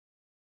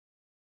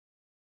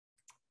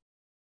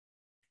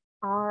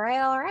All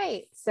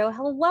right. So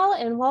hello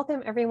and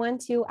welcome everyone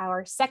to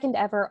our second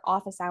ever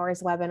office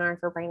hours webinar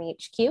for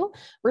BrainHQ.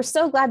 We're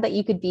so glad that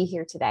you could be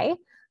here today.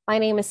 My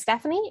name is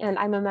Stephanie and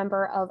I'm a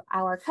member of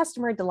our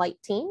customer delight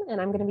team, and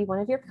I'm going to be one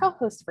of your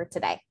co-hosts for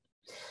today.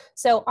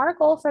 So our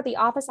goal for the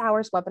office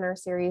hours webinar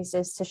series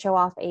is to show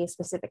off a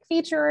specific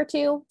feature or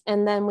two,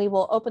 and then we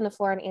will open the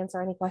floor and answer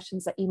any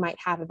questions that you might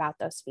have about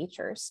those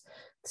features.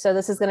 So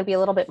this is going to be a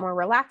little bit more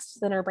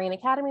relaxed than our Brain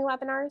Academy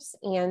webinars,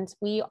 and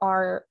we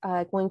are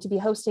going to be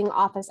hosting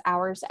office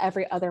hours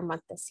every other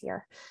month this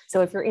year.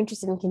 So if you're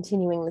interested in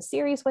continuing the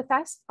series with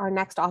us, our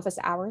next office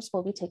hours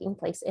will be taking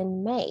place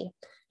in May.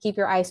 Keep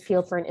your eyes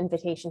peeled for an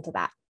invitation to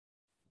that.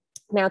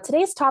 Now,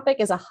 today's topic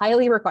is a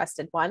highly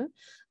requested one.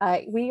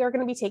 We are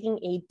going to be taking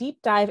a deep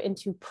dive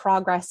into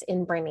progress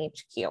in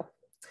BrainHQ.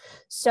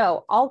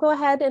 So I'll go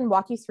ahead and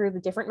walk you through the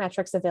different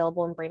metrics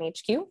available in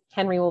BrainHQ.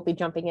 Henry will be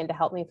jumping in to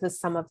help me with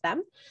some of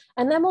them,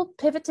 and then we'll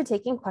pivot to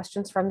taking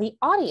questions from the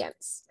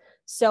audience.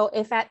 So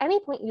if at any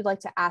point you'd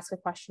like to ask a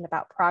question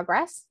about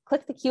progress,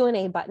 click the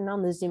Q&A button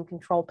on the Zoom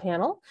control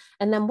panel,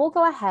 and then we'll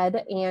go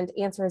ahead and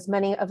answer as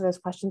many of those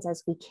questions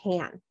as we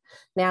can.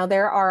 Now,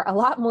 there are a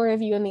lot more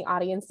of you in the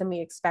audience than we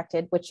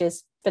expected, which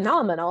is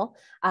phenomenal,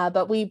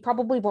 but we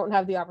probably won't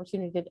have the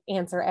opportunity to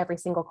answer every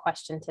single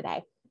question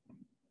today.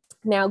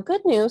 Now,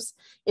 good news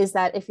is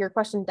that if your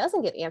question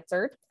doesn't get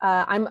answered,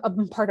 I'm a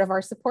part of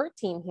our support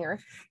team here,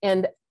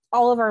 and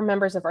all of our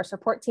members of our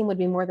support team would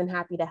be more than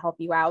happy to help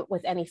you out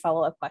with any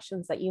follow-up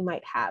questions that you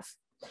might have.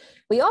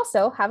 We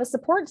also have a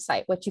support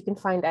site, which you can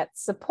find at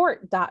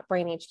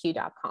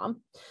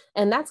support.brainhq.com.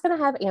 And that's going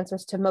to have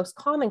answers to most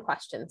common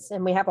questions.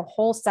 And we have a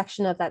whole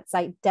section of that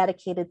site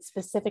dedicated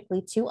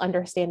specifically to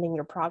understanding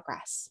your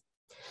progress.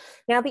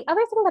 Now, the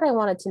other thing that I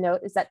wanted to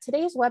note is that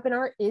today's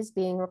webinar is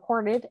being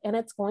recorded and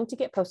it's going to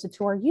get posted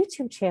to our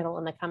YouTube channel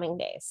in the coming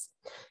days.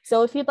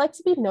 So if you'd like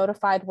to be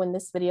notified when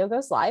this video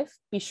goes live,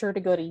 be sure to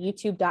go to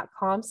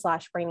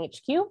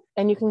youtube.com/brainhq,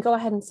 and you can go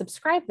ahead and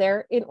subscribe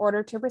there in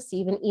order to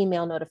receive an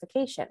email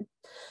notification.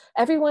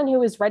 Everyone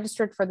who is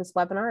registered for this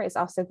webinar is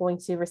also going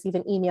to receive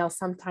an email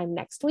sometime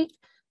next week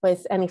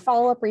with any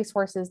follow-up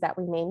resources that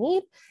we may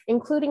need,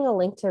 including a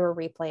link to a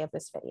replay of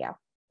this video.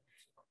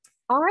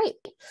 All right,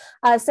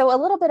 so a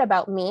little bit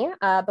about me.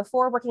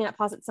 Before working at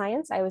Posit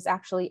Science, I was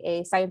actually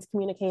a science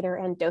communicator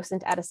and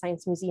docent at a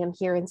science museum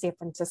here in San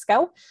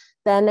Francisco.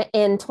 Then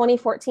in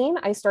 2014,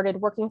 I started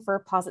working for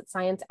Posit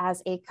Science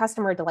as a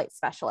customer delight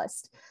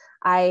specialist.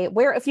 I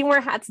wear a few more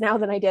hats now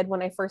than I did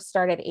when I first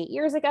started 8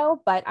 years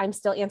ago, but I'm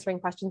still answering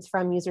questions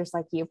from users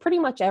like you pretty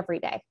much every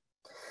day.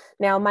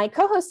 Now, my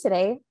co-host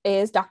today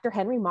is Dr.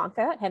 Henry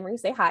Monka. Henry,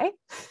 say hi.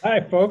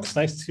 Hi, folks.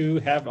 Nice to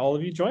have all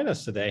of you join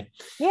us today.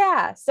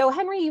 Yeah. So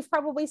Henry, you've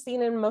probably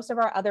seen in most of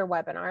our other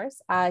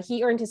webinars.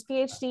 He earned his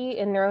PhD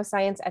in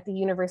neuroscience at the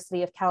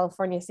University of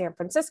California, San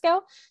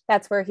Francisco.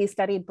 That's where he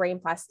studied brain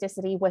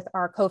plasticity with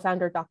our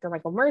co-founder, Dr.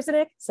 Michael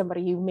Merzenich,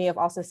 somebody you may have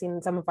also seen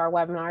in some of our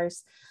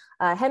webinars.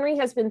 Henry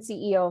has been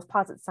CEO of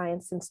Posit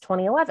Science since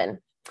 2011.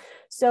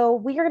 So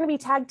we are going to be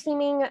tag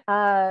teaming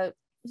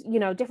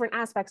different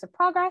aspects of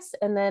progress.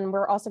 And then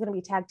we're also going to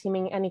be tag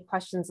teaming any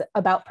questions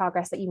about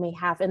progress that you may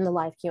have in the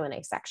live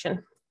Q&A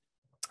section.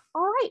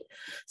 All right,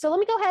 so let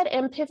me go ahead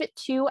and pivot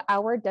to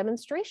our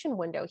demonstration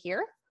window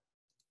here.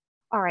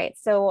 All right,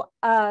 so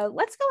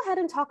let's go ahead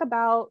and talk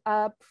about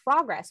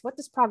progress. What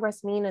does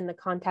progress mean in the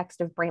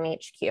context of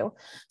BrainHQ?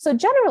 So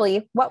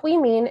generally, what we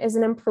mean is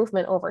an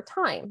improvement over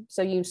time.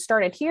 So you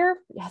started here,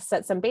 you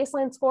set some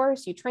baseline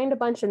scores, you trained a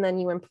bunch, and then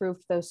you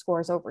improved those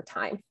scores over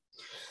time.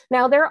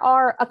 Now, there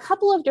are a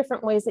couple of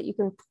different ways that you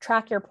can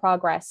track your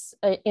progress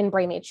in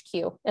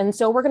BrainHQ. And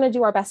so we're going to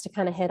do our best to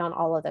kind of hit on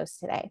all of those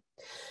today.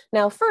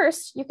 Now,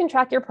 first, you can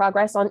track your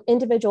progress on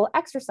individual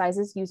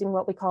exercises using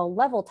what we call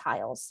level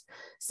tiles.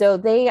 So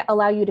they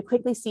allow you to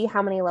quickly see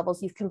how many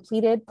levels you've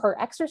completed per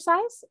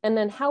exercise, and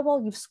then how well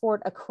you've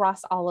scored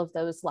across all of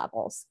those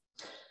levels.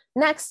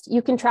 Next,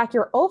 you can track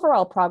your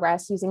overall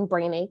progress using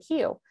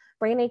BrainHQ.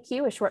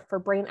 BrainHQ is short for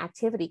Brain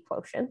Activity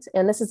Quotient,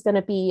 and this is going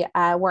to be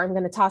where I'm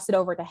going to toss it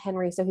over to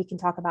Henry so he can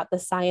talk about the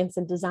science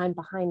and design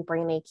behind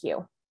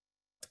BrainHQ.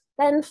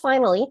 Then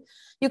finally,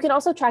 you can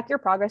also track your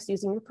progress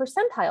using your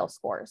percentile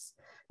scores.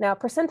 Now,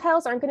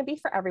 percentiles aren't going to be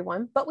for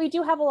everyone, but we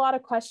do have a lot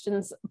of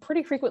questions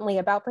pretty frequently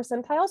about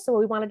percentiles, so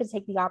we wanted to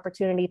take the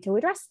opportunity to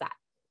address that.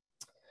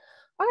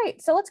 All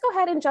right, so let's go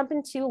ahead and jump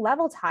into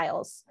level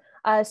tiles.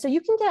 So you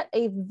can get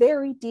a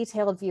very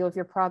detailed view of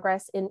your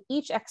progress in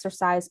each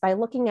exercise by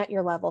looking at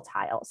your level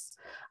tiles.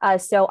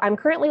 So I'm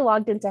currently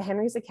logged into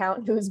Henry's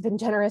account, who has been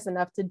generous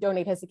enough to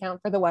donate his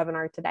account for the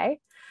webinar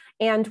today.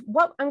 And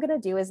what I'm going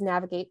to do is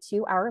navigate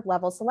to our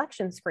level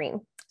selection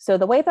screen. So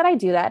the way that I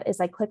do that is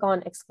I click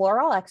on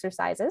Explore All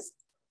Exercises.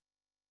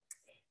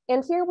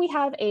 And here we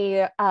have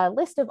a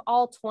list of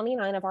all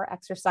 29 of our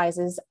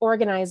exercises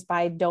organized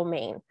by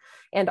domain.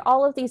 And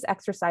all of these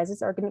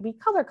exercises are going to be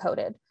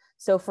color-coded.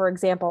 So for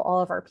example, all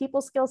of our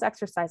people skills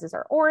exercises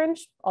are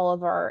orange, all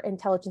of our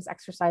intelligence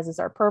exercises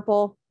are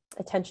purple,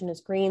 attention is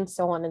green,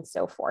 so on and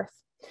so forth.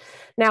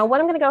 Now, what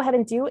I'm going to go ahead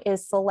and do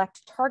is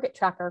select target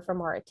tracker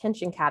from our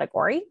attention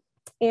category.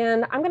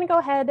 And I'm going to go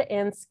ahead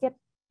and skip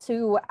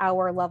to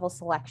our level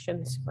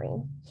selection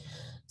screen.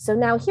 So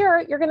now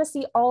here, you're going to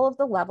see all of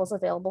the levels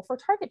available for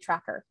Target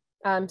Tracker.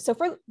 So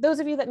for those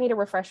of you that need a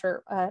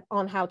refresher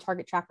on how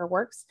Target Tracker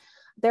works,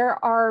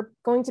 there are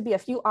going to be a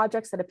few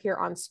objects that appear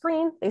on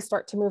screen. They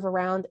start to move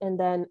around and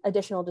then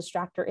additional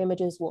distractor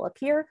images will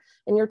appear.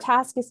 And your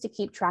task is to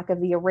keep track of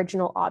the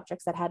original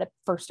objects that had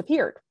first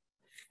appeared.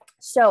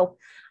 So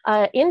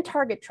in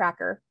Target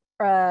Tracker,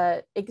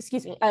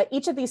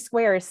 each of these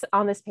squares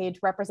on this page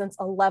represents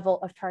a level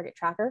of Target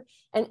Tracker,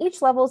 and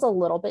each level is a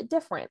little bit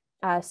different.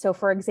 So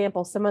for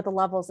example, some of the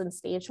levels in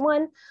stage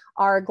 1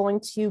 are going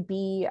to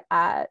be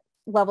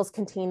levels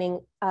containing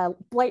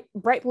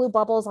bright blue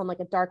bubbles on like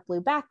a dark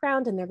blue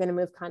background, and they're going to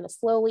move kind of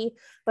slowly.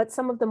 But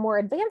some of the more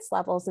advanced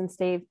levels in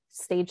stage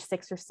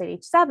 6 or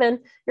stage 7,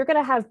 you're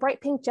going to have bright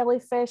pink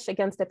jellyfish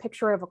against a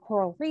picture of a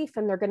coral reef,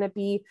 and they're going to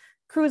be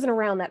cruising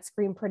around that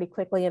screen pretty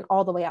quickly and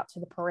all the way out to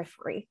the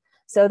periphery.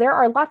 So there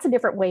are lots of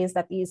different ways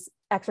that these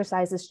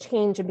exercises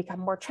change and become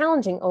more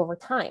challenging over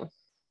time.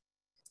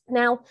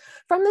 Now,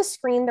 from the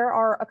screen, there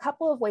are a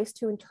couple of ways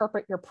to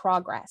interpret your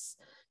progress.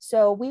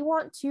 So we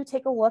want to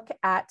take a look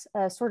at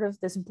sort of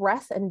this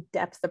breadth and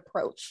depth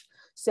approach.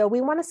 So we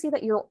want to see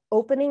that you're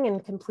opening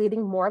and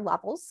completing more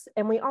levels.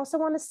 And we also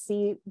want to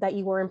see that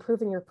you are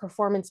improving your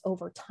performance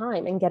over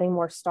time and getting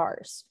more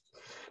stars.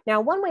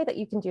 Now, one way that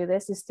you can do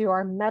this is through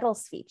our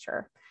medals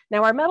feature.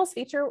 Now, our medals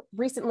feature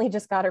recently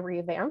just got a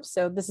revamp,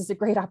 so this is a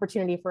great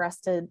opportunity for us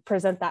to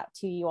present that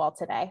to you all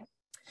today.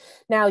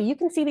 Now, you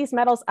can see these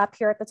medals up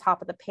here at the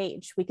top of the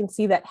page. We can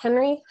see that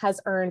Henry has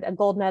earned a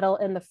gold medal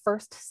in the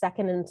first,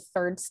 second, and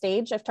third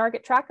stage of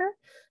Target Tracker,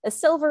 a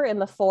silver in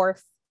the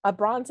fourth, a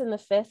bronze in the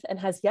fifth, and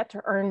has yet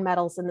to earn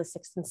medals in the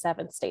sixth and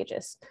seventh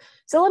stages.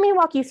 So let me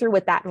walk you through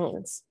what that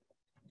means.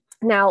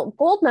 Now,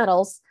 gold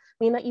medals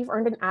mean that you've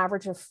earned an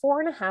average of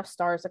 4.5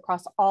 stars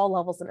across all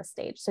levels in a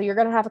stage. So you're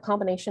going to have a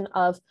combination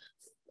of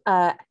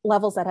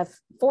levels that have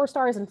 4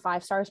 stars and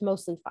 5 stars,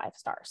 mostly 5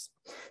 stars.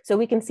 So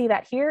we can see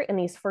that here in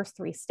these first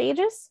 3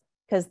 stages,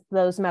 because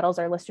those medals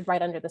are listed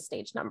right under the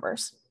stage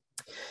numbers.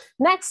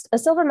 Next, a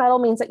silver medal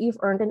means that you've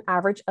earned an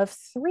average of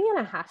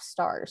 3.5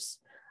 stars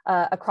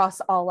across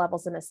all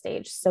levels in a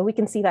stage. So we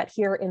can see that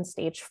here in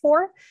stage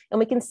 4, and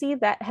we can see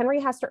that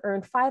Henry has to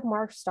earn 5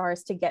 more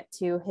stars to get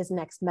to his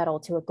next medal,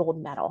 to a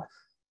gold medal.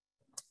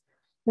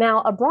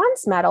 Now, a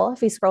bronze medal,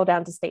 if we scroll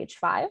down to stage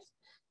 5,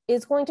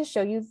 is going to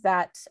show you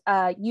that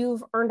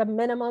you've earned a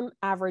minimum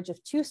average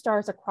of 2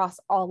 stars across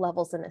all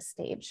levels in a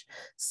stage.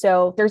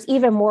 So there's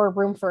even more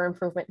room for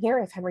improvement here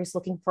if Henry's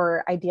looking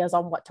for ideas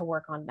on what to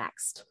work on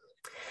next.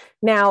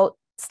 Now,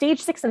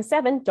 stage 6 and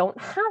 7 don't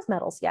have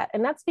medals yet,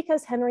 and that's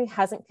because Henry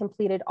hasn't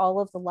completed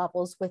all of the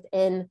levels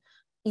within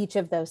each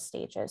of those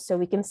stages. So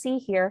we can see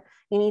here,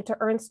 you need to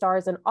earn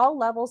stars in all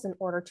levels in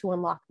order to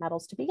unlock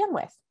medals to begin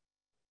with.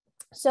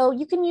 So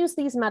you can use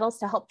these medals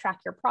to help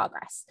track your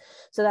progress.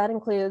 So that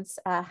includes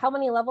how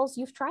many levels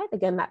you've tried,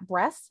 again, that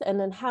breadth, and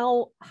then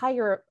how high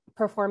your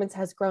performance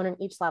has grown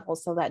in each level,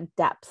 so that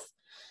depth.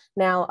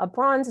 Now, a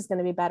bronze is going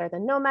to be better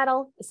than no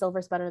medal, a silver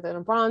is better than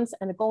a bronze,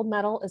 and a gold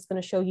medal is going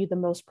to show you the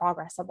most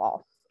progress of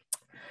all.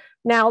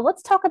 Now,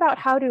 let's talk about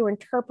how to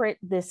interpret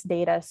this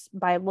data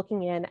by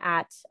looking in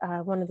at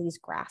one of these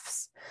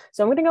graphs.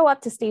 So I'm going to go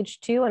up to stage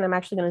 2, and I'm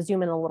actually going to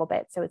zoom in a little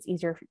bit so it's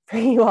easier for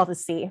you all to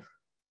see.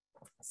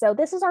 So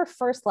this is our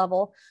first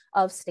level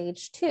of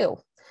stage 2.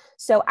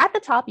 So at the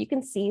top, you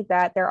can see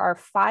that there are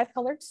 5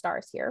 colored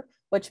stars here,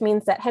 which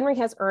means that Henry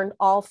has earned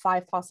all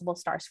 5 possible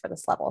stars for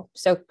this level.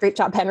 So great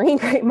job, Henry,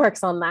 great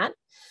marks on that.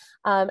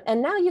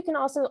 And now you can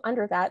also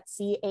under that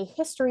see a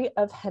history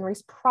of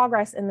Henry's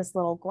progress in this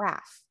little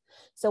graph.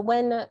 So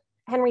when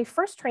Henry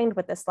first trained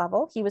with this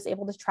level, he was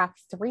able to track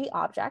 3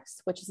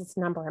 objects, which is its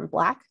number in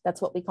black.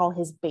 That's what we call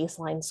his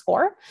baseline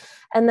score.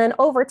 And then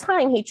over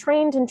time, he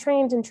trained and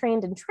trained and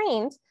trained and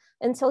trained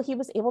until he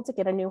was able to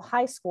get a new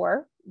high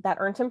score that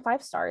earned him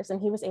 5 stars,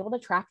 and he was able to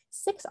track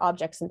 6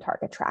 objects in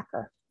Target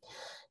Tracker.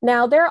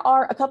 Now, there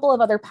are a couple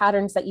of other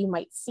patterns that you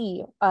might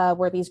see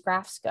where these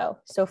graphs go.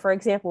 So for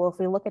example, if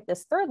we look at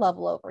this 3rd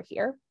level over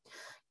here,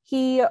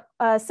 he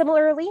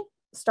similarly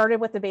started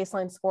with the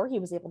baseline score. He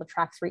was able to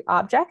track 3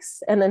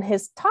 objects, and then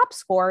his top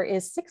score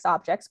is 6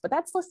 objects, but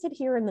that's listed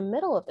here in the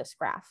middle of this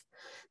graph.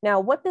 Now,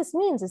 what this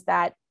means is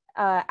that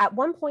at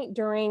one point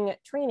during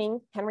training,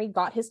 Henry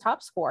got his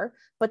top score,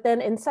 but then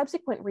in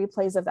subsequent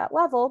replays of that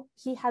level,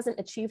 he hasn't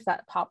achieved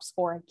that top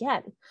score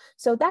again.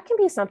 So that can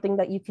be something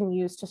that you can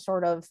use to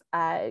sort of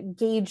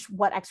gauge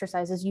what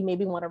exercises you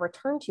maybe want to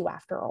return to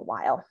after a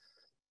while.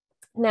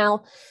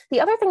 Now,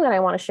 the other thing that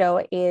I want to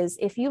show is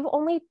if you've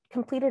only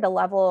completed a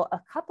level a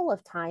couple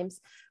of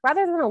times,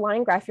 rather than a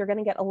line graph, you're going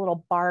to get a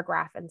little bar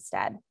graph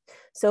instead.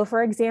 So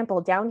for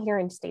example, down here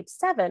in stage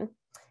 7,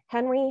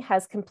 Henry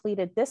has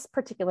completed this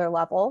particular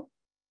level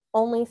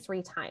only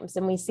 3 times.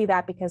 And we see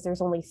that because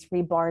there's only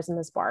 3 bars in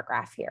this bar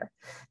graph here.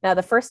 Now,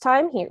 the first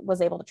time he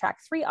was able to track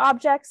 3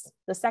 objects,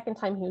 the second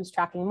time he was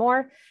tracking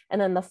more, and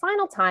then the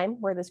final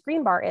time where this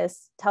green bar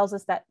is tells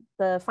us that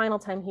the final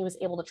time he was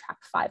able to track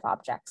 5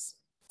 objects.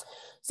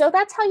 So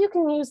that's how you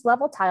can use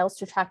level tiles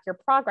to track your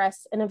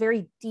progress in a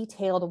very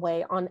detailed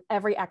way on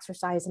every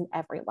exercise and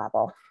every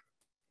level.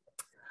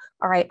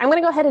 All right, I'm going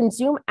to go ahead and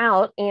zoom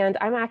out, and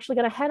I'm actually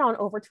going to head on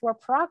over to our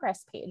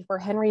progress page where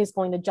Henry is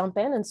going to jump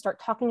in and start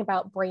talking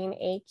about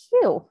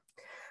BrainHQ.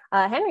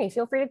 Henry,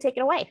 feel free to take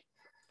it away.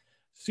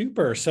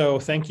 Super. So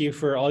thank you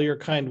for all your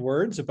kind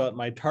words about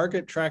my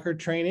target tracker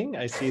training.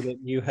 I see that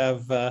you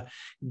have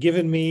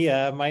given me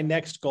my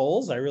next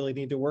goals. I really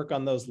need to work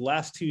on those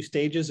last two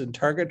stages in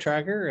target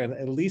tracker and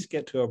at least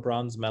get to a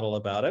bronze medal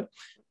about it.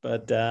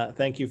 But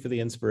thank you for the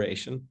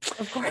inspiration.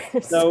 Of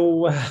course.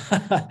 So,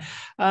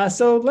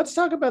 so let's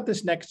talk about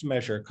this next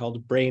measure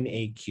called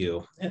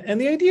BrainHQ. And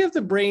the idea of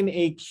the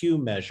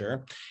BrainHQ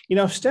measure,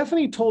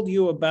 Stephanie told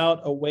you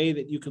about a way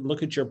that you can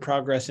look at your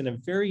progress in a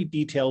very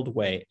detailed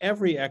way,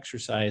 every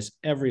exercise,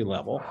 every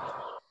level.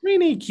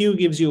 BrainHQ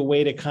gives you a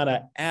way to kind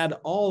of add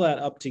all that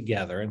up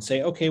together and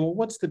say, okay, well,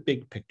 what's the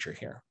big picture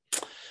here?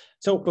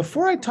 So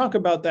before I talk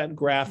about that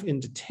graph in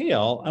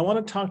detail, I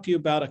want to talk to you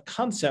about a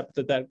concept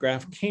that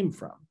graph came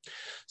from.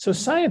 So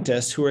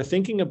scientists who are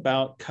thinking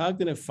about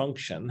cognitive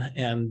function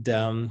and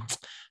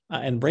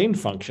brain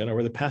function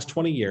over the past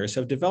 20 years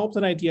have developed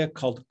an idea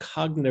called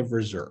cognitive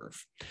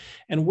reserve.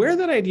 And where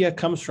that idea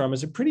comes from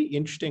is a pretty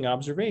interesting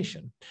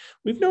observation.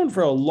 We've known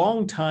for a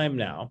long time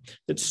now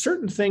that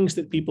certain things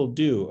that people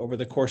do over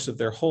the course of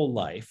their whole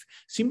life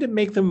seem to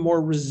make them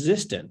more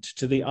resistant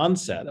to the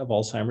onset of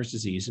Alzheimer's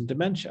disease and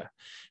dementia.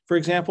 For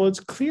example, it's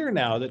clear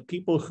now that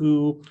people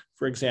who,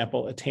 for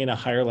example, attain a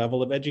higher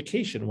level of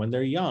education when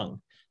they're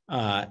young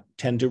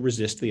tend to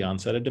resist the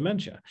onset of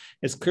dementia.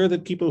 It's clear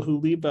that people who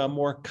lead a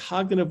more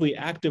cognitively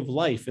active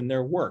life in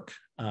their work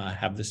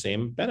have the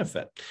same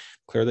benefit.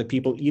 Clear that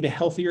people eat a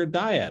healthier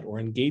diet or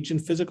engage in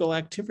physical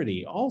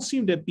activity all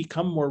seem to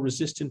become more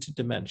resistant to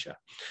dementia.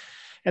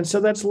 And so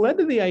that's led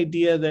to the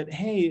idea that,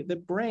 hey, the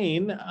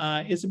brain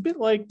is a bit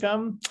like,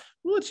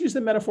 let's use the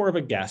metaphor of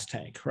a gas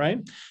tank,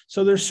 right?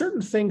 So there's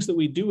certain things that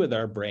we do with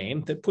our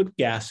brain that put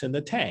gas in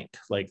the tank,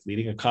 like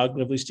leading a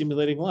cognitively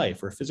stimulating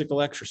life or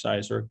physical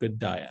exercise or a good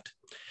diet.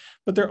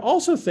 But there are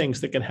also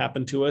things that can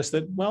happen to us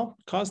that, well,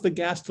 cause the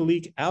gas to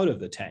leak out of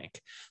the tank.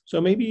 So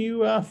maybe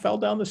you fell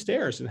down the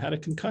stairs and had a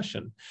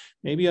concussion.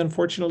 Maybe,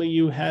 unfortunately,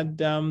 you had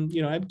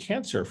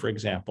cancer, for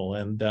example,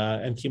 and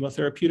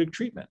chemotherapeutic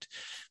treatment.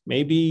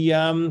 Maybe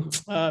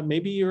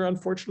you're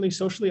unfortunately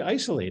socially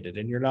isolated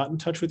and you're not in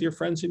touch with your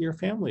friends and your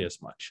family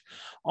as much.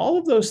 All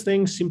of those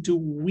things seem to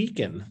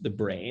weaken the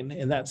brain.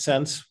 In that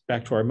sense,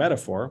 back to our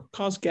metaphor,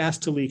 cause gas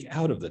to leak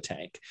out of the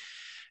tank.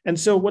 And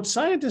so what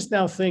scientists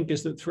now think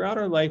is that throughout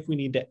our life, we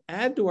need to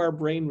add to our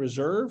brain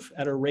reserve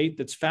at a rate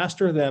that's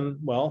faster than,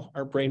 well,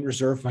 our brain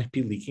reserve might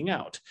be leaking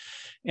out.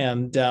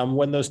 And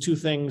when those two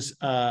things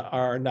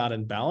are not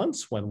in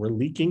balance, when we're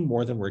leaking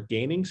more than we're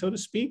gaining, so to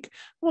speak,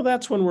 well,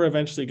 that's when we're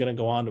eventually going to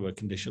go on to a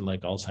condition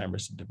like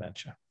Alzheimer's and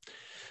dementia.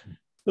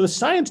 So the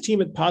science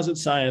team at Posit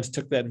Science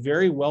took that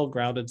very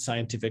well-grounded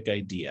scientific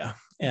idea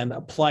and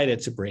applied it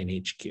to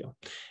BrainHQ.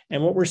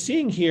 And what we're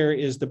seeing here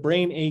is the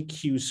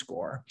BrainHQ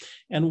score.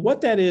 And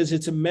what that is,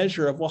 it's a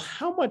measure of, well,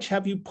 how much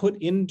have you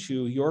put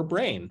into your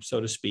brain,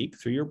 so to speak,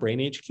 through your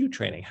BrainHQ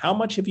training? How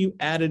much have you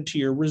added to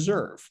your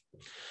reserve?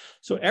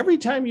 So every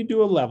time you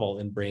do a level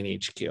in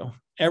BrainHQ,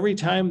 every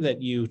time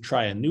that you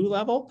try a new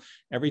level,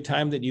 every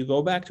time that you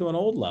go back to an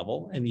old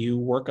level and you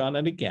work on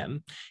it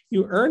again,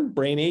 you earn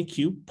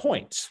BrainHQ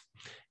points.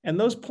 And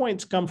those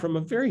points come from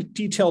a very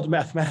detailed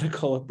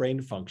mathematical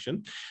brain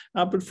function.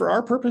 But for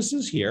our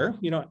purposes here,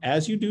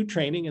 as you do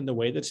training in the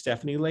way that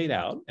Stephanie laid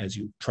out, as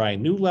you try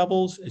new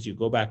levels, as you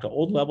go back to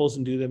old levels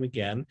and do them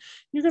again,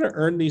 you're going to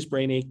earn these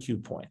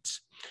BrainHQ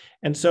points.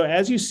 And so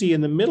as you see in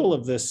the middle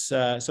of this,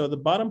 so the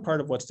bottom part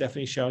of what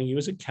Stephanie's showing you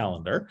is a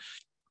calendar.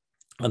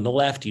 On the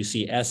left, you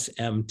see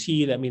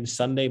SMT. That means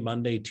Sunday,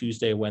 Monday,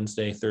 Tuesday,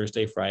 Wednesday,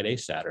 Thursday, Friday,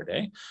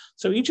 Saturday.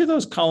 So each of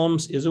those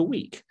columns is a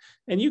week.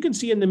 And you can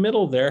see in the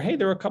middle there, hey,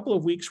 there are a couple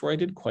of weeks where I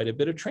did quite a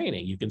bit of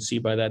training. You can see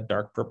by that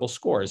dark purple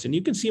scores. And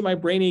you can see my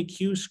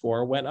BrainHQ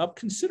score went up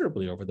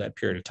considerably over that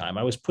period of time.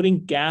 I was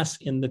putting gas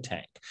in the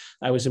tank.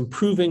 I was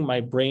improving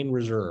my brain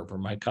reserve or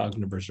my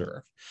cognitive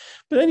reserve.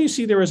 But then you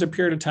see there was a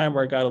period of time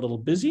where I got a little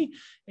busy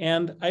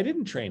and I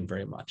didn't train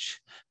very much.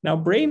 Now,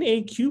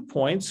 BrainHQ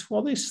points,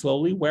 well, they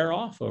slowly wear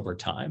off over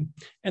time.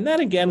 And that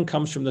again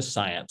comes from the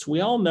science. We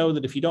all know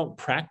that if you don't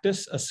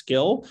practice a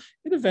skill,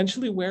 it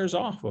eventually wears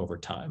off over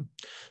time.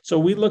 So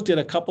we looked at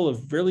a couple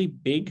of really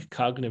big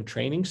cognitive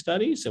training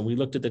studies, and we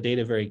looked at the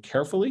data very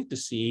carefully to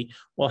see,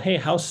 well, hey,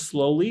 how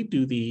slowly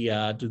do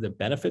the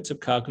benefits of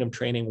cognitive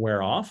training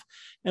wear off?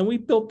 And we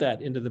built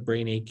that into the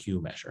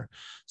BrainHQ measure.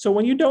 So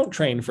when you don't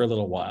train for a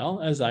little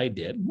while, as I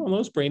did, well,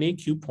 those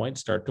BrainHQ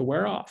points start to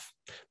wear off.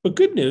 But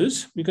good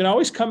news, you can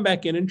always come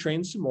back in and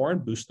train some more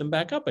and boost them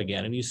back up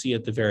again. And you see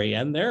at the very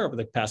end there, over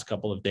the past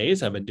couple of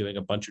days, I've been doing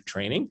a bunch of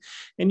training,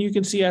 and you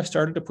can see I've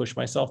started to push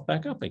myself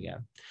back up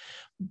again.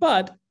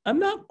 But I'm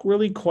not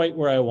really quite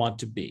where I want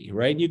to be,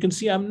 right? You can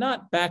see I'm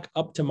not back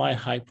up to my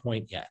high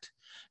point yet.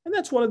 And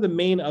that's one of the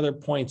main other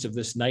points of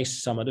this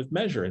nice summative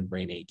measure in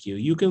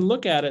BrainHQ. You can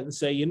look at it and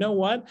say, you know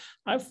what,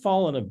 I've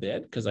fallen a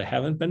bit because I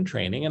haven't been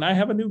training and I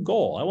have a new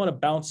goal. I want to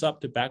bounce up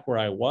to back where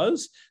I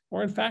was,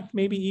 or in fact,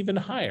 maybe even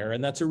higher.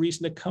 And that's a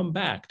reason to come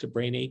back to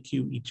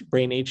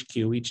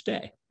BrainHQ each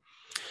day.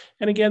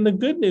 And again, the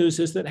good news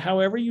is that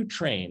however you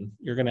train,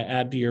 you're going to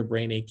add to your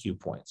BrainHQ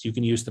points. You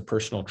can use the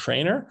personal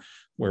trainer,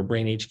 where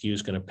BrainHQ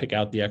is going to pick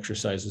out the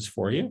exercises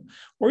for you,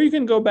 or you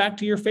can go back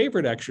to your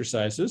favorite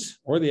exercises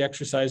or the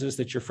exercises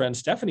that your friend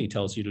Stephanie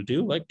tells you to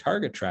do, like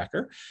Target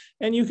Tracker,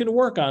 and you can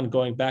work on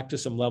going back to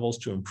some levels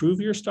to improve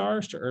your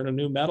stars, to earn a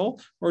new medal,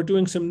 or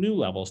doing some new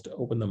levels to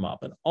open them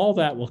up. And all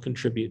that will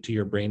contribute to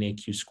your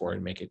BrainHQ score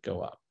and make it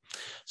go up.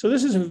 So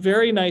this is a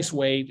very nice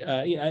way.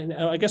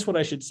 I guess what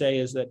I should say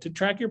is that to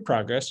track your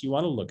progress, you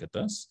want to look at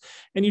this,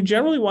 and you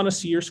generally want to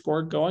see your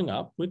score going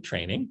up with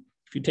training.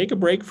 If you take a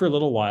break for a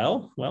little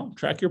while, well,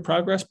 track your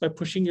progress by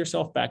pushing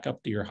yourself back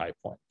up to your high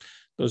point.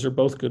 Those are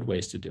both good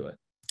ways to do it.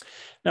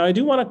 Now, I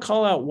do want to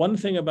call out one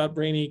thing about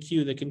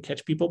BrainHQ that can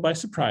catch people by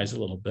surprise a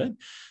little bit.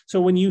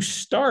 So when you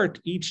start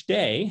each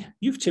day,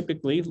 you've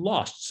typically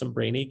lost some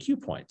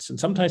BrainHQ points. And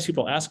sometimes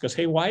people ask us,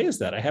 hey, why is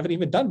that? I haven't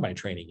even done my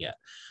training yet.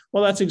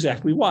 Well, that's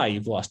exactly why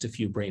you've lost a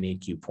few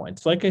BrainHQ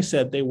points. Like I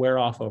said, they wear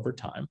off over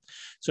time.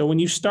 So when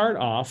you start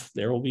off,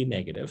 there will be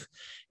negative.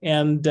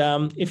 And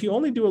if you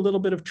only do a little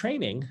bit of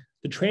training,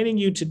 the training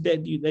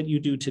that you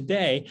do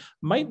today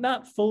might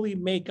not fully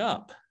make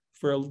up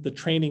for the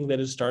training that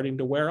is starting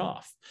to wear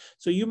off.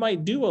 So you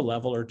might do a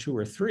level or 2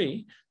 or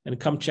 3 and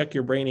come check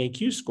your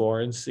BrainHQ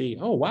score and see,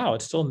 oh, wow,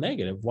 it's still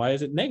negative. Why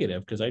is it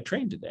negative? Because I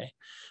trained today.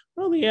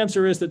 Well, the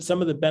answer is that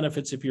some of the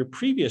benefits of your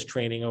previous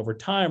training over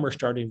time are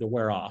starting to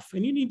wear off,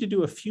 and you need to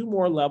do a few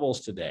more levels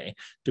today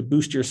to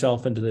boost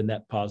yourself into the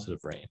net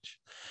positive range.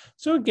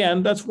 So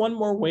again, that's one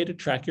more way to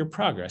track your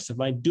progress. Am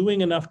I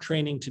doing enough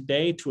training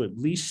today to at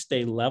least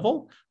stay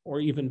level or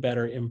even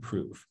better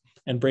improve?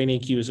 And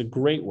BrainHQ is a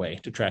great way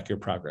to track your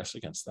progress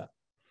against that.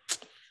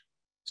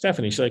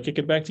 Stephanie, should I kick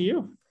it back to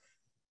you?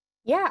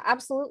 Yeah,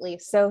 absolutely.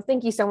 So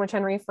thank you so much,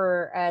 Henry,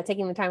 for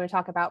taking the time to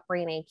talk about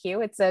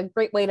BrainHQ. It's a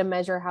great way to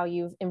measure how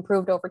you've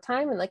improved over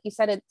time. And like you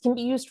said, it can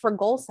be used for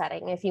goal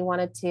setting if you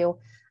wanted to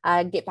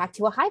get back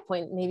to a high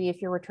point, maybe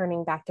if you're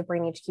returning back to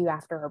BrainHQ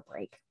after a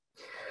break.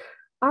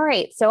 All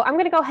right, so I'm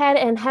going to go ahead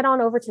and head on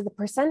over to the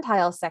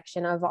percentile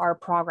section of our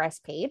progress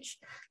page.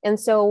 And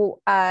so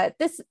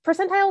this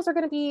percentiles are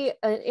going to be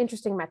an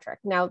interesting metric.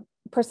 Now,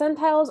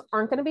 percentiles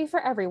aren't going to be for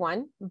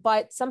everyone,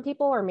 but some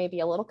people are maybe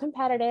a little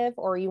competitive,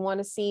 or you want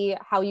to see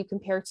how you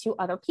compare to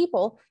other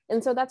people.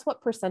 And so that's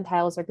what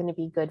percentiles are going to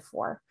be good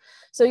for.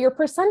 So your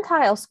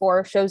percentile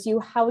score shows you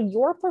how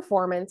your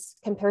performance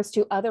compares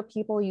to other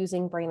people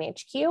using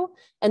BrainHQ.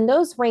 And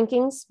those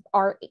rankings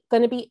are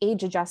going to be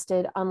age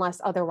adjusted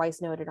unless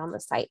otherwise noted on the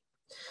site.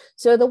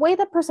 So the way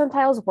that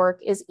percentiles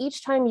work is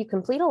each time you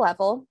complete a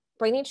level,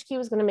 BrainHQ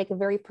is going to make a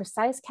very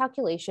precise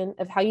calculation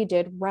of how you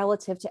did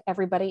relative to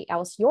everybody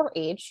else your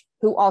age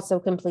who also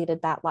completed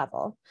that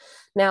level.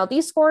 Now,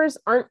 these scores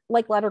aren't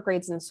like letter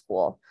grades in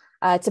school.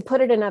 To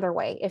put it another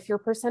way, if your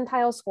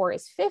percentile score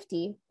is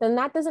 50, then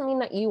that doesn't mean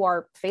that you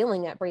are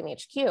failing at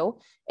BrainHQ.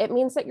 It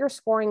means that you're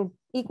scoring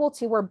equal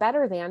to or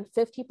better than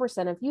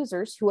 50% of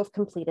users who have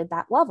completed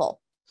that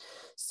level.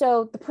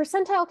 So the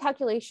percentile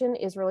calculation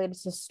is related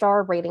to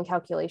star rating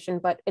calculation,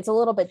 but it's a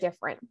little bit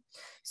different.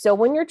 So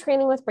when you're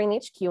training with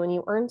BrainHQ and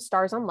you earn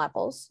stars on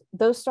levels,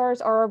 those stars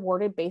are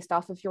awarded based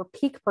off of your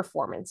peak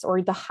performance or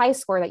the high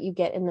score that you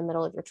get in the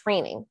middle of your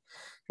training.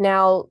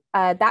 Now,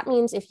 that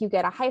means if you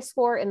get a high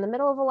score in the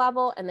middle of a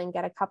level and then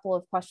get a couple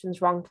of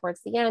questions wrong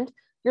towards the end,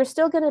 you're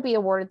still going to be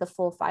awarded the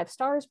full 5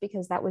 stars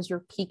because that was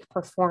your peak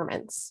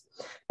performance.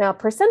 Now,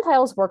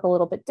 percentiles work a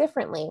little bit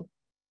differently.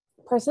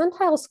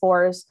 Percentile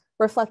scores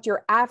reflect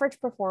your average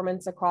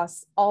performance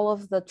across all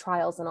of the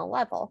trials in a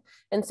level.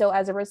 And so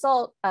as a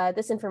result,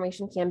 this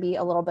information can be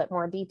a little bit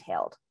more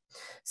detailed.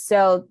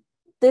 So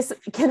this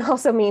can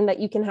also mean that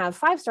you can have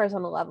 5 stars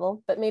on a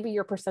level, but maybe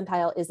your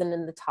percentile isn't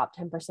in the top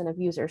 10% of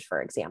users,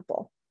 for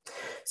example.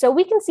 So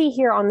we can see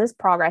here on this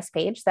progress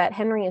page that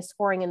Henry is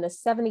scoring in the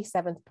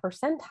 77th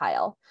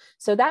percentile.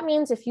 So that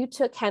means if you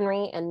took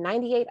Henry and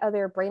 98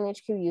 other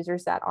BrainHQ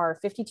users that are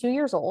 52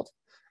 years old,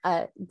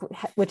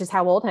 which is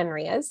how old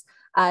Henry is,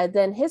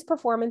 then his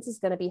performance is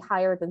going to be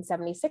higher than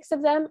 76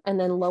 of them and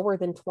then lower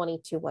than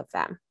 22 of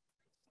them.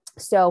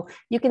 So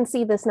you can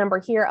see this number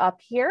here up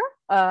here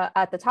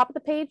at the top of the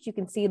page. You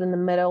can see it in the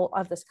middle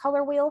of this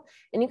color wheel,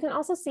 and you can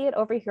also see it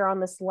over here on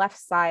this left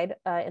side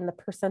in the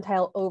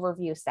percentile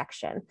overview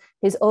section.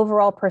 His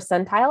overall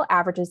percentile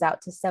averages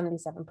out to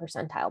 77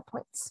 percentile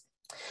points.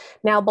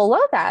 Now below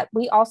that,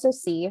 we also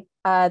see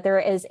there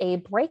is a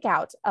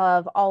breakout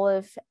of all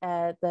of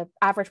the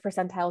average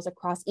percentiles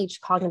across each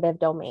cognitive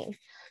domain.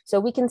 So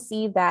we can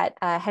see that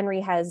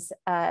Henry has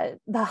the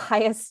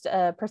highest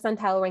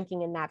percentile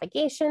ranking in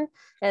navigation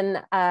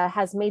and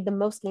has made the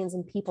most gains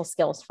in people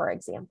skills, for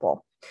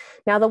example.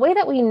 Now, the way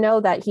that we know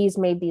that he's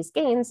made these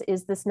gains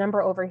is this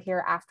number over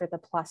here after the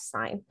plus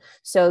sign.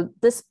 So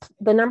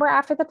the number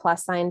after the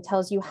plus sign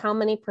tells you how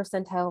many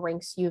percentile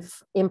ranks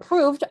you've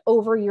improved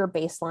over your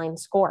baseline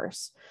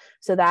scores.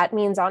 So that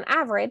means on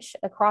average,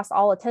 across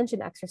all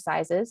attention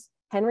exercises,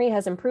 Henry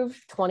has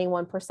improved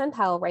 21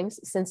 percentile ranks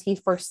since he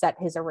first set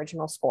his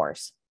original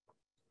scores.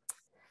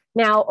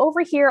 Now,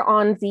 over here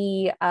on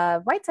the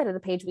right side of the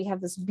page, we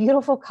have this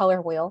beautiful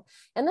color wheel,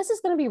 and this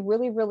is going to be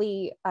really,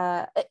 really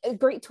a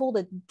great tool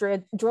to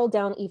drill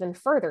down even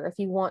further if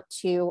you want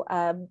to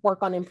work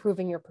on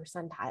improving your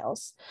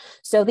percentiles.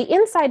 So the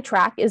inside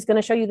track is going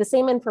to show you the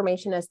same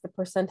information as the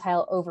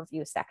percentile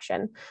overview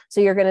section. So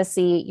you're going to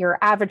see your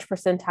average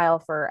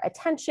percentile for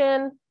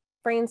attention,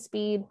 brain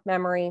speed,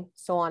 memory,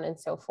 so on and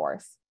so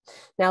forth.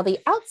 Now, the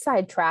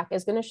outside track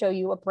is going to show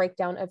you a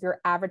breakdown of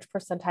your average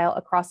percentile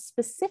across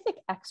specific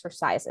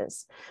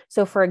exercises.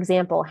 So, for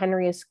example,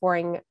 Henry is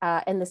scoring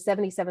in the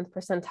 77th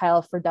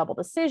percentile for double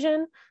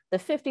decision, the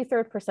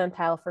 53rd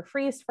percentile for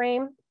freeze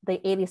frame, the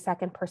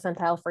 82nd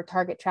percentile for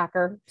target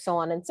tracker, so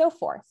on and so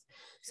forth.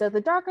 So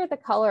the darker the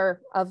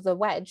color of the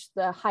wedge,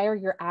 the higher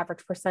your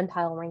average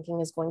percentile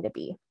ranking is going to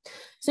be.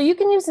 So you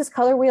can use this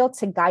color wheel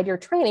to guide your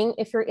training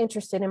if you're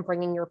interested in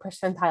bringing your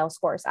percentile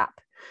scores up.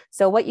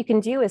 So what you can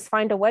do is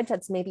find a wedge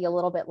that's maybe a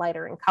little bit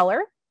lighter in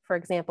color. For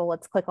example,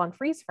 let's click on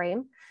freeze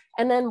frame.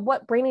 And then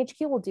what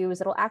BrainHQ will do is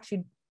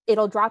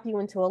it'll drop you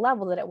into a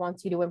level that it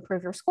wants you to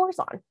improve your scores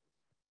on.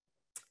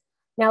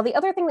 Now, the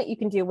other thing that you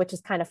can do, which is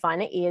kind of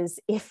fun, is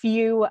if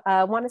you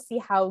want to see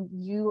how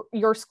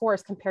your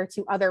scores compare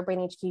to other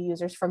BrainHQ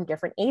users from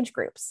different age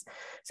groups.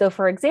 So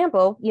for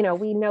example,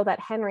 we know that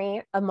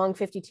Henry, among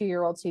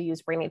 52-year-olds who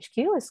use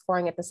BrainHQ, is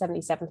scoring at the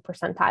 77th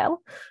percentile,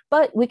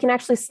 but we can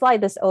actually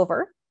slide this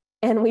over.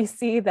 And we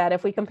see that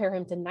if we compare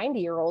him to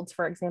 90-year-olds,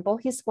 for example,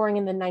 he's scoring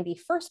in the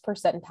 91st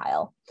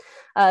percentile.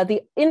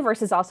 The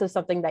inverse is also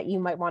something that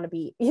you might want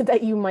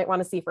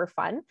to see for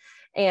fun.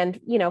 And,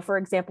 for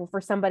example,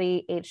 for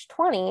somebody age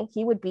 20,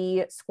 he would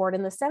be scored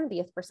in the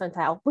 70th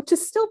percentile, which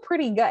is still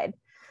pretty good.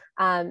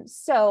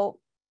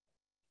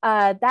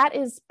 That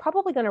is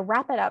probably going to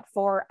wrap it up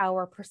for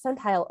our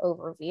percentile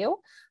overview.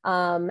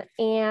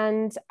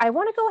 And I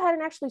want to go ahead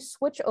and actually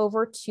switch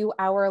over to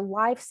our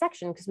live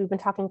section because we've been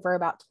talking for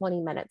about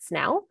 20 minutes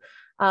now.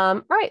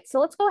 All right,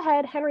 so let's go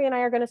ahead. Henry and I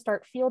are going to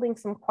start fielding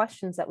some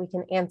questions that we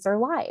can answer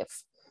live.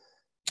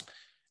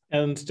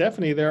 And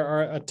Stephanie, there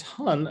are a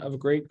ton of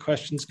great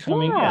questions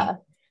coming in.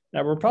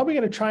 Now, we're probably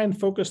going to try and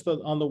focus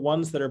on the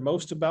ones that are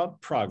most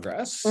about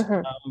progress,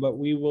 but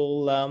we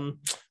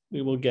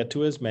will get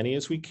to as many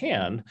as we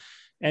can.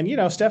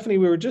 And, Stephanie,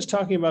 we were just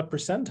talking about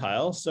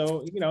percentile.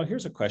 So,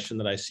 here's a question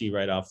that I see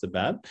right off the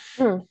bat.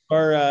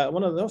 Or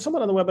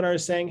someone on the webinar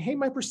is saying, hey,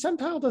 my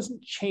percentile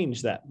doesn't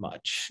change that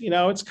much.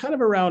 It's kind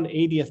of around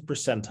 80th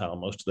percentile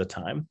most of the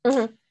time.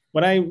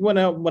 When I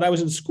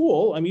was in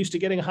school, I'm used to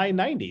getting high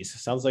 90s.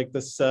 Sounds like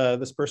this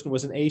person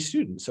was an A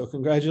student. So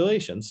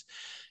congratulations.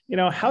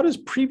 How does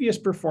previous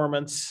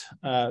performance,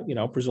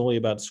 presumably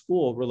about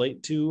school,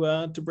 relate to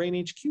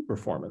BrainHQ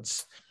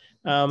performance?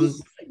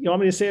 You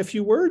want me to say a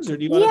few words, or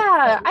do you want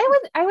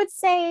I would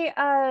say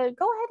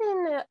go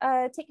ahead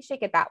and take a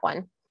shake at that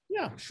one.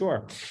 Yeah,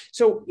 sure.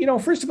 So,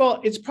 first of all,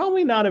 it's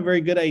probably not a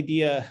very good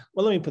idea.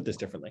 Well, let me put this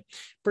differently.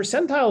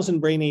 Percentiles in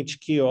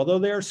BrainHQ, although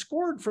they are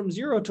scored from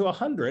 0 to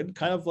 100,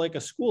 kind of like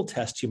a school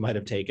test you might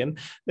have taken,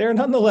 they're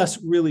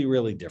nonetheless really,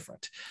 really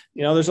different.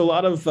 There's a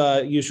lot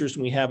of users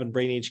we have in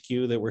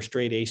BrainHQ that were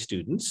straight A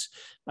students,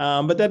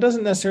 but that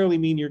doesn't necessarily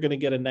mean you're going to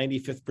get a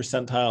 95th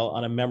percentile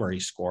on a memory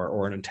score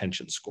or an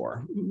attention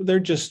score. They're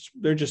just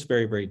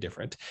very, very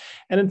different.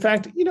 And in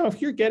fact,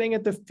 if you're getting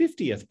at the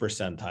 50th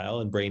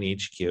percentile in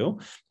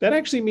BrainHQ, that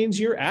actually means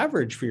you're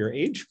average for your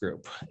age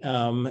group.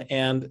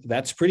 And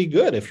that's pretty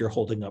good if you're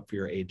holding up for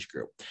your age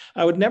group.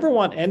 I would never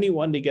want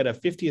anyone to get a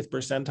 50th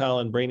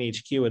percentile in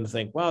BrainHQ and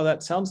think, wow,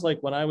 that sounds like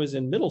when I was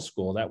in middle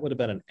school, that would have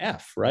been an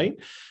F, right?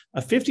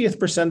 A 50th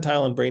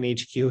percentile in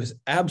BrainHQ is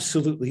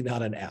absolutely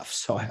not an F.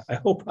 So I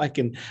hope I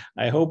can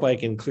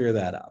clear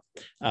that up.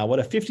 What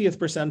a 50th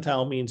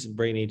percentile means in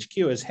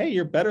BrainHQ is, hey,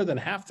 you're better than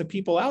half the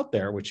people out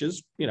there, which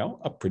is,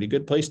 a pretty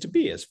good place to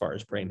be as far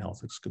as brain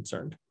health is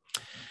concerned.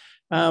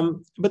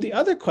 But the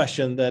other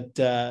question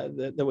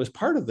that was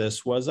part of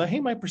this was,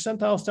 hey, my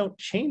percentiles don't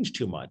change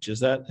too much. Is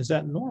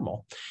that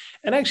normal?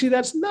 And actually,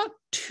 that's not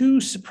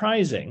too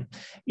surprising.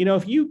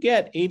 If you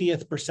get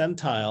 80th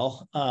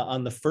percentile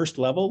on the first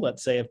level,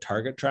 let's say of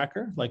target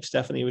tracker, like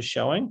Stephanie was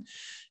showing,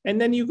 and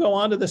then you go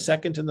on to the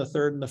second and the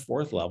third and the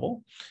fourth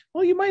level,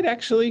 well, you might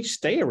actually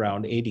stay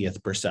around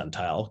 80th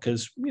percentile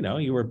because,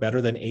 you were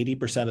better than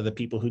 80% of the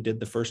people who did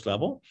the first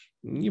level.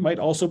 You might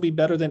also be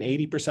better than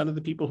 80% of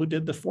the people who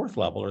did the fourth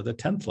level or the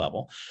 10th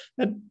level.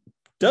 That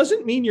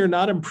doesn't mean you're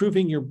not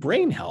improving your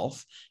brain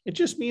health. It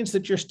just means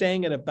that you're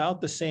staying at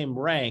about the same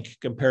rank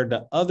compared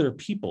to other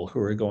people who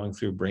are going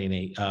through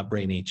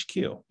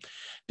BrainHQ.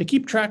 To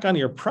keep track on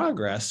your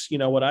progress,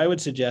 what I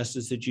would suggest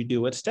is that you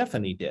do what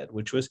Stephanie did,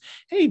 which was,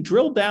 hey,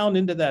 drill down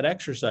into that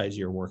exercise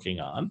you're working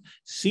on,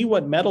 see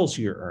what medals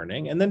you're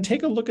earning, and then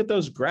take a look at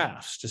those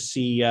graphs to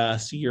see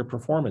your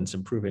performance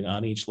improving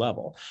on each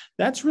level.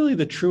 That's really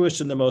the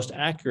truest and the most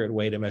accurate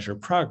way to measure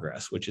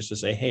progress, which is to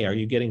say, hey, are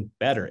you getting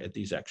better at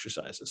these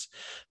exercises?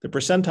 The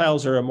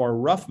percentiles are a more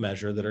rough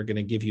measure that are going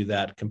to give you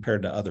that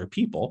compared to other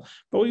people.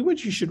 But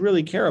what you should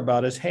really care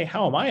about is, hey,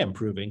 how am I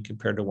improving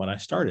compared to when I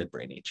started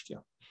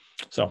BrainHQ?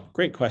 So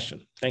great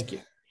question. Thank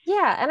you.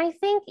 Yeah, and I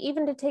think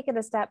even to take it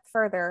a step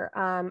further,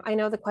 I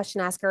know the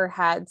question asker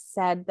had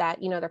said that,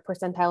 their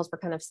percentiles were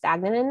kind of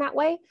stagnant in that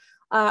way.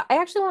 I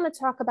actually want to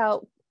talk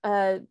about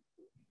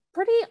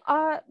pretty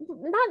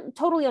not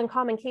totally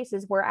uncommon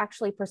cases where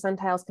actually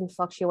percentiles can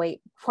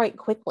fluctuate quite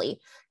quickly.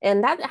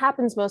 And that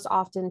happens most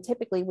often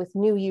typically with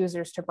new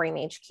users to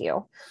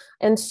BrainHQ.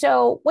 And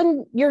so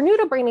when you're new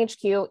to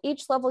BrainHQ,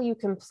 each level you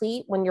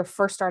complete when you're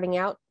first starting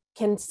out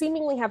can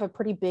seemingly have a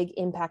pretty big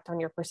impact on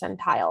your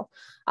percentile.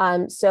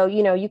 So,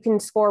 you can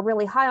score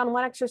really high on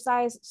one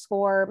exercise,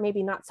 score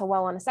maybe not so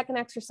well on a second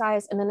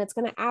exercise, and then it's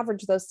going to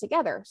average those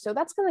together. So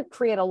that's going to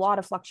create a lot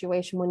of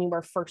fluctuation when you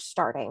are first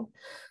starting.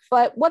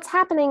 But what's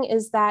happening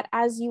is that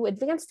as you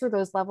advance through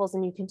those levels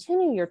and you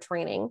continue your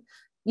training,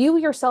 you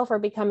yourself are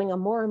becoming a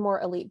more and more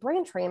elite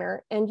brain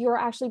trainer, and you're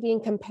actually being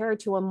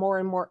compared to a more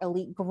and more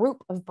elite group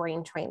of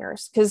brain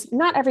trainers, because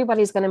not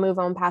everybody's going to move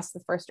on past the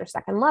first or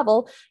second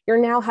level.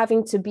 You're now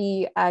having to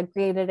be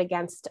graded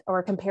against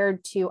or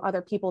compared to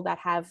other people that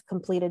have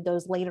completed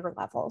those later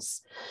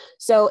levels.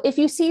 So if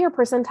you see your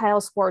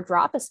percentile score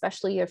drop,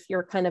 especially if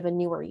you're kind of a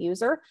newer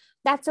user,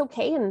 that's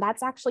okay. And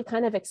that's actually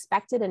kind of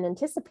expected and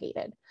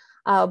anticipated.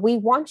 We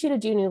want you to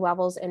do new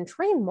levels and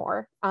train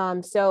more.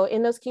 So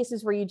in those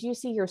cases where you do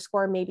see your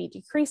score maybe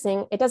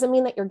decreasing, it doesn't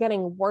mean that you're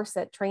getting worse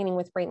at training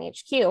with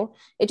BrainHQ.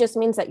 It just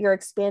means that you're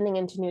expanding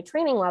into new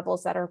training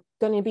levels that are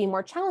going to be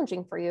more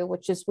challenging for you,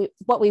 which is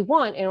what we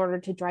want in order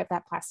to drive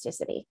that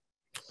plasticity.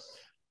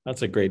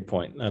 That's a great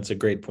point. That's a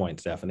great point,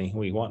 Stephanie.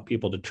 We want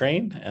people to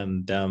train,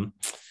 and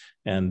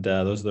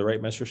those are the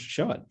right measures to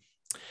show it.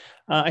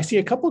 I see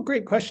a couple of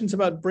great questions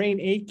about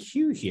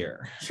BrainHQ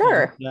here.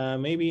 Sure.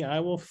 And, maybe I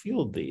will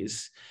field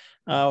these.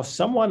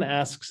 Someone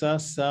asks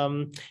us,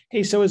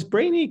 hey, so is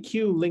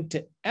BrainHQ linked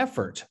to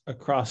effort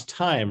across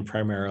time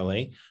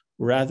primarily,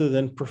 rather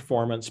than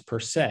performance per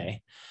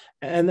se?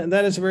 And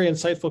that is a very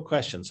insightful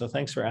question. So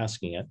thanks for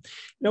asking it.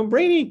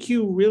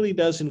 BrainHQ really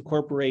does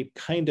incorporate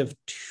kind of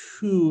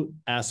two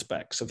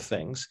aspects of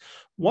things.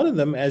 One of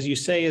them, as you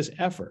say, is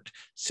effort.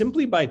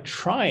 Simply by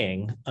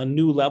trying a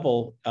new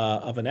level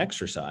of an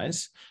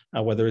exercise,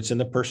 whether it's in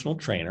the personal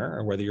trainer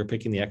or whether you're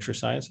picking the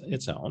exercise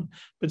its own,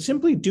 but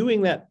simply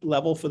doing that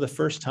level for the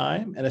first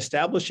time and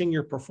establishing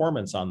your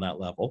performance on that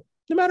level,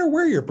 no matter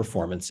where your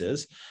performance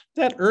is,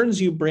 that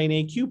earns you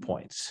BrainHQ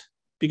points,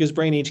 because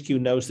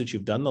BrainHQ knows that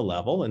you've done the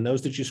level and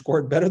knows that you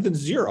scored better than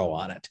 0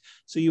 on it.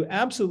 So you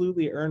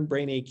absolutely earn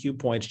BrainHQ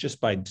points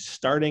just by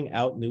starting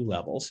out new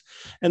levels.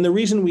 And the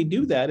reason we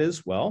do that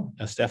is, well,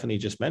 as Stephanie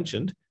just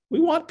mentioned,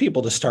 we want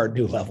people to start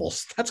new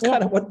levels. That's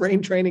kind of what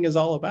brain training is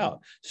all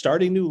about.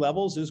 Starting new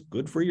levels is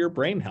good for your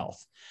brain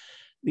health.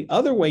 The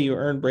other way you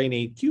earn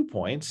BrainHQ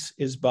points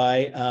is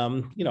by,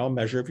 a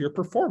measure of your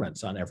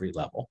performance on every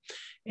level.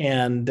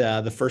 And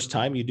the first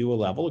time you do a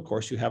level, of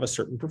course, you have a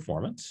certain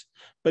performance.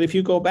 But if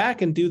you go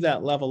back and do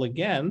that level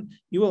again,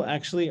 you will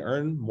actually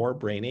earn more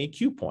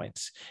BrainHQ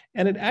points.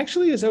 And it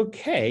actually is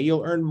okay.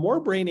 You'll earn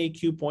more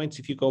BrainHQ points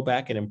if you go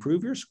back and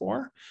improve your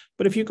score.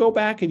 But if you go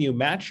back and you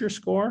match your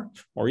score,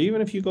 or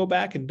even if you go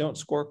back and don't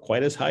score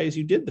quite as high as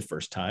you did the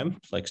first time,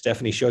 like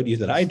Stephanie showed you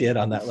that I did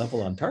on that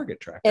level on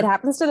Target Tracker. It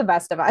happens to the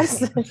best of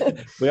us.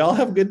 We all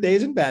have good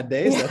days and bad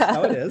days. That's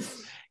how it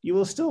is. You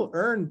will still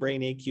earn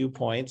BrainHQ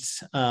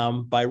points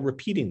by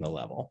repeating the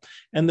level.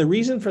 And the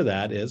reason for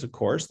that is, of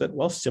course, that,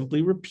 well,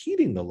 simply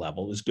repeating the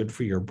level is good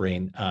for your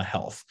brain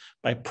health.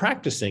 By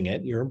practicing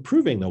it, you're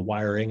improving the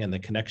wiring and the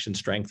connection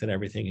strength and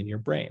everything in your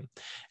brain.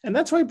 And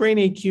that's why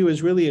BrainHQ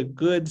is really a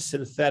good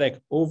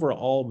synthetic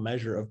overall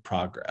measure of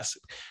progress.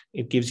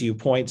 It gives you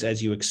points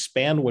as you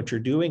expand what you're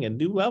doing in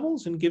new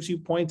levels, and gives you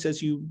points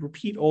as you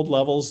repeat old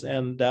levels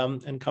and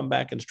come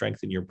back and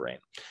strengthen your brain.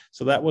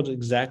 So that was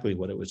exactly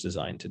what it was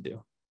designed to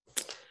do.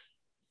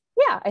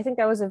 Yeah, I think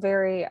that was a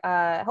very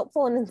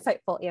helpful and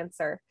insightful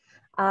answer.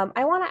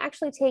 I want to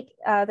actually take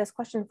this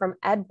question from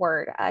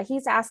Edward.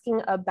 He's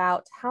asking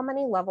about how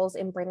many levels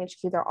in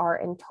BrainHQ there are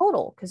in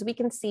total, because we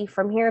can see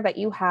from here that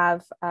you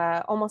have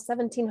almost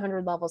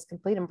 1,700 levels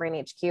complete in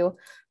BrainHQ.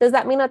 Does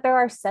that mean that there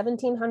are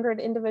 1,700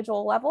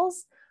 individual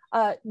levels?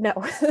 No.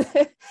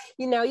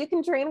 You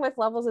can train with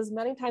levels as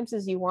many times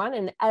as you want,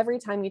 and every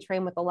time you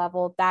train with a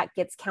level, that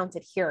gets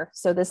counted here.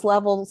 So this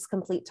level's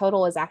complete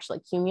total is actually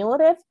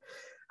cumulative.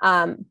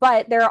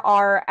 But there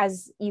are,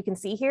 as you can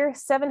see here,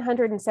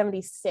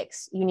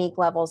 776 unique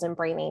levels in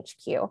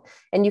BrainHQ.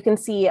 And you can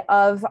see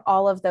of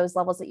all of those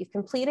levels that you've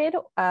completed,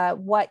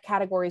 what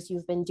categories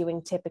you've been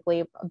doing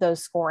typically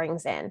those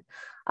scorings in.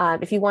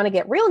 If you want to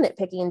get real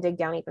nitpicky and dig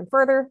down even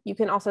further, you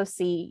can also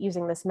see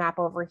using this map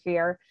over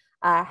here,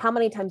 how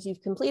many times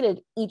you've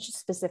completed each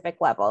specific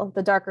level.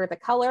 The darker the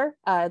color,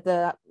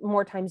 the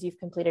more times you've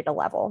completed a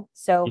level.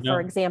 So for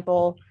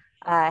example,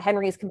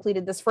 Henry's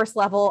completed this first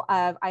level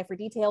of Eye for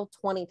Detail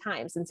 20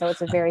 times. And so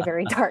it's a very,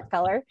 very dark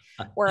color.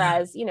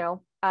 Whereas,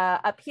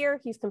 up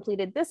here, he's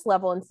completed this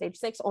level in stage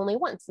 6 only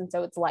once. And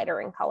so it's lighter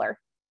in color.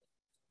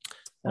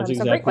 That's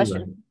exactly great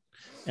question. Right.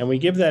 And we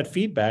give that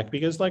feedback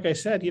because, like I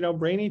said,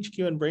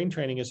 BrainHQ and brain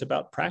training is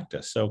about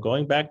practice. So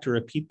going back to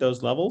repeat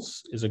those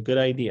levels is a good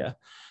idea.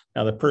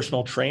 Now, the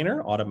personal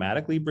trainer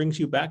automatically brings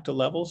you back to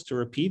levels to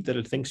repeat that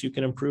it thinks you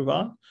can improve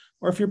on.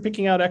 Or if you're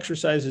picking out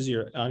exercises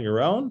on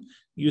your own,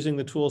 using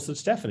the tools that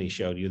Stephanie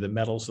showed you, the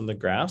medals and the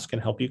graphs can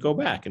help you go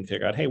back and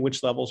figure out, hey,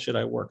 which levels should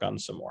I work on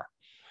some more?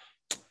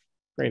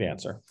 Great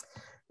answer.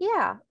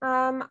 Yeah,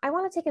 I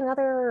want to take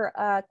another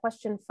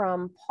question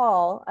from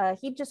Paul.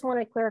 He just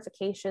wanted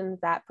clarification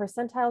that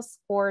percentile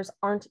scores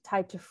aren't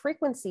tied to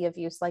frequency of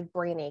use like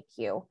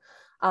BrainHQ.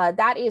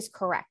 That is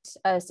correct.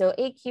 So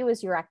AQ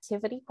is your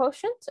activity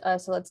quotient.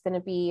 So it's going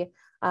to be,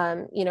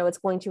 it's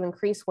going to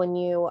increase when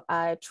you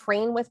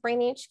train with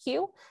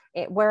BrainHQ,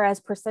 whereas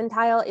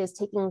percentile is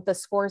taking the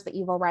scores that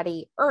you've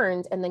already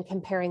earned and then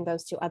comparing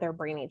those to other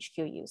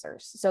BrainHQ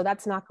users. So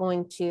that's not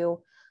going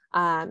to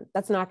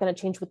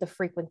change with the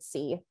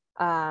frequency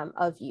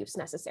of use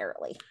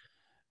necessarily.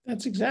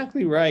 That's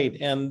exactly right.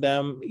 And,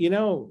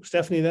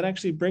 Stephanie, that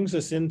actually brings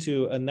us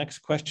into a next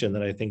question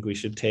that I think we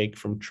should take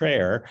from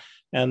Treyer.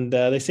 And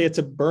they say it's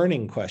a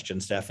burning question,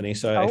 Stephanie.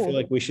 So I feel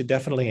like we should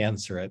definitely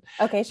answer it.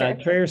 Okay, sure.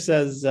 Treyer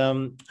says,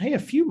 hey, a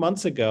few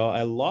months ago,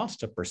 I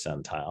lost a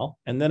percentile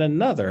and then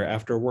another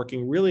after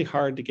working really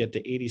hard to get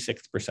to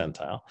 86th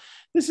percentile.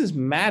 This is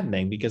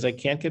maddening because I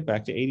can't get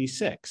back to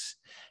 86.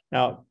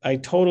 Now, I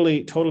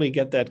totally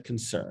get that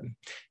concern.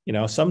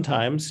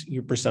 Sometimes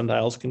your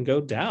percentiles can go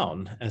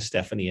down, as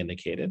Stephanie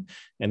indicated.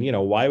 And,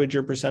 why would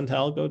your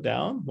percentile go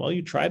down? Well,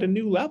 you tried a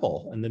new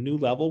level and the new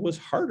level was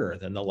harder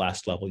than the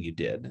last level you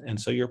did. And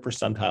so your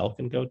percentile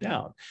can go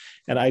down.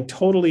 And I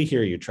totally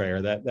hear you,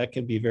 Treyer, that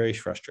can be very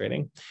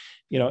frustrating.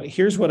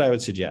 Here's what I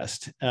would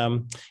suggest.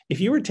 If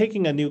you were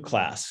taking a new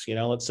class,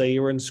 let's say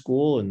you were in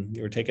school and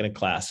you were taking a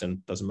class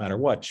and doesn't matter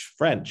what,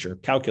 French or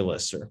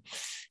calculus or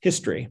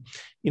history,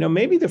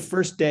 maybe the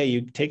first day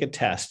you take a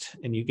test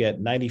and you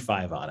get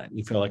 95 on it. And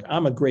you feel like,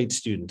 I'm a great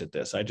student at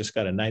this. I just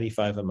got a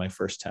 95 on my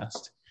first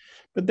test.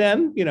 But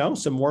then,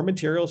 some more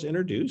materials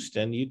introduced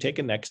and you take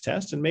a next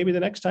test and maybe the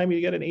next time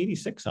you get an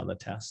 86 on the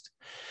test.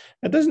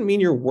 That doesn't mean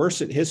you're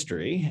worse at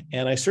history.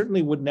 And I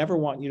certainly would never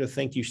want you to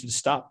think you should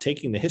stop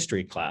taking the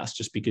history class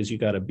just because you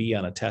got a B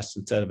on a test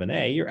instead of an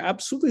A. You're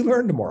absolutely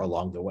learned more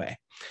along the way.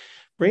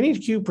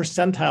 BrainHQ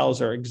percentiles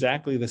are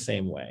exactly the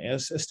same way.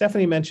 As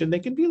Stephanie mentioned, they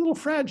can be a little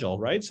fragile,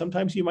 right?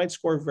 Sometimes you might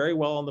score very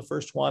well on the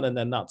first one and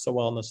then not so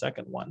well on the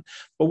second one.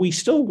 But we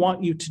still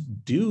want you to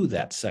do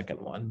that second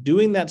one.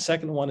 Doing that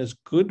second one is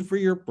good for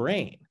your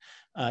brain,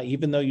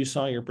 even though you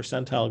saw your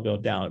percentile go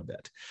down a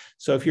bit.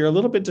 So if you're a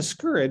little bit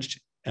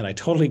discouraged, and I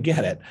totally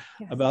get it,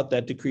 about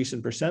that decrease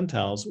in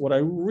percentiles, what I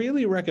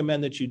really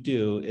recommend that you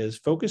do is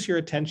focus your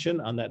attention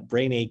on that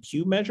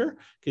BrainHQ measure,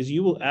 because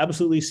you will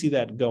absolutely see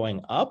that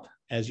going up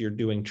as you're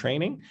doing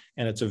training.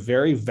 And it's a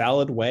very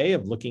valid way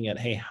of looking at,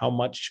 hey, how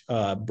much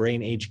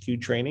BrainHQ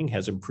training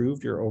has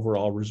improved your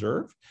overall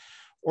reserve.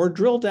 Or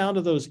drill down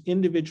to those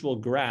individual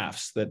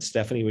graphs that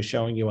Stephanie was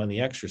showing you on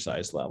the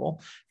exercise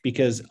level,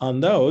 because on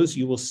those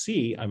you will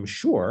see, I'm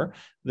sure,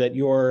 that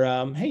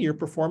your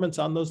performance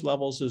on those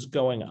levels is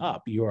going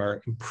up. You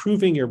are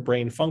improving your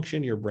brain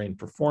function, your brain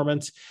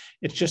performance.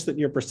 It's just that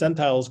your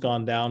percentile has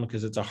gone down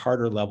because it's a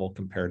harder level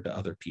compared to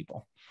other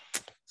people.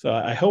 So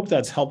I hope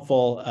that's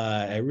helpful.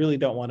 I really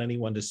don't want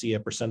anyone to see a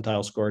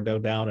percentile score go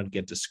down and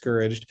get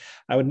discouraged.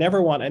 I would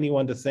never want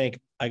anyone to think,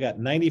 I got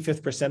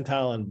 95th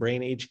percentile in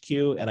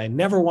BrainHQ and I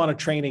never want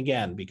to train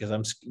again because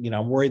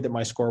I'm worried that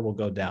my score will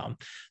go down.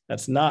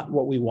 That's not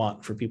what we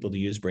want for people to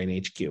use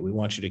BrainHQ. We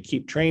want you to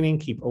keep training,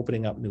 keep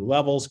opening up new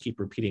levels, keep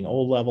repeating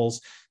old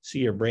levels, see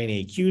your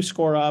BrainHQ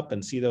score up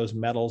and see those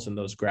medals and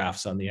those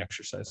graphs on the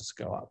exercises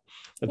go up.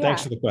 But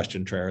thanks for the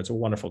question, Treyer. It's a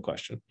wonderful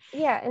question.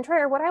 Yeah, and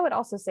Treyer, what I would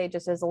also say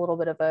just as a little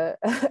bit of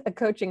a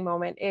coaching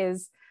moment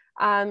is,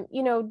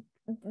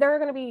 there are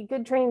going to be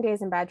good training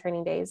days and bad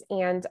training days,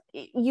 and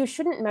you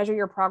shouldn't measure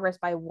your progress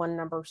by one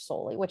number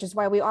solely, which is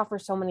why we offer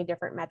so many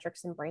different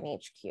metrics in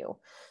BrainHQ.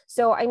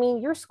 So, I mean,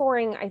 you're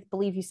scoring, I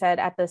believe you said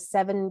at the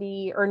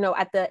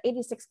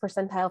 86th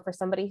percentile for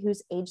somebody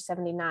who's age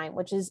 79,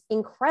 which is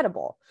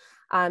incredible.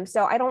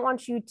 So I don't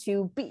want you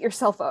to beat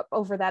yourself up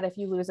over that if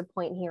you lose a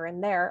point here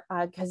and there,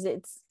 because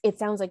it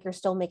sounds like you're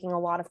still making a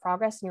lot of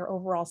progress and you're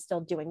overall still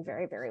doing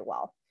very, very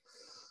well.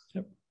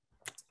 Yep.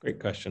 Great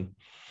question.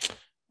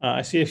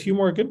 I see a few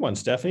more good ones,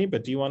 Stephanie,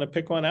 but do you want to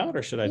pick one out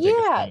or should I take a Yeah,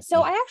 swing at so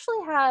these? I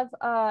actually have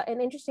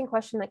an interesting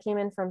question that came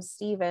in from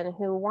Stephen,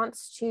 who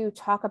wants to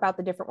talk about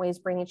the different ways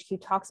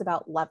BrainHQ talks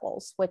about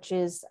levels, which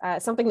is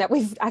something that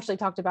we've actually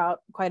talked about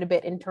quite a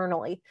bit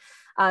internally.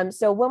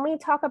 So when we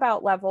talk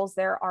about levels,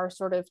 there are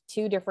sort of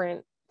two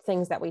different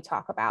things that we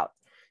talk about.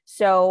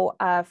 So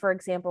for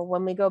example,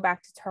 when we go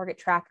back to Target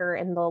Tracker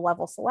in the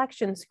level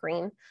selection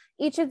screen,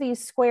 each of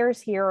these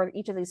squares here or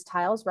each of these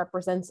tiles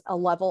represents a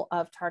level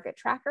of Target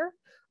Tracker.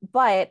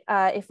 But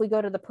if we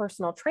go to the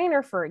personal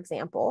trainer, for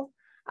example,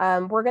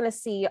 we're going to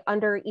see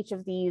under each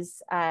of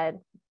these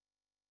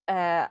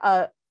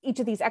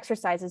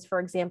exercises, for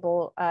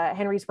example,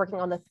 Henry's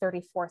working on the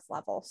 34th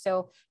level.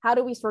 So how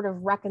do we sort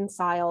of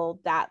reconcile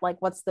that?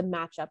 Like, what's the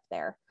matchup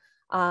there?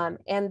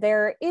 And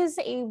there is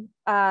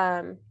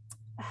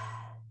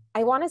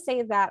I want to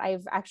say that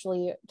I've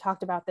actually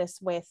talked about this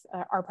with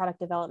our product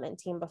development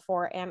team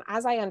before. And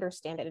as I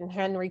understand it, and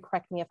Henry,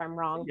 correct me if I'm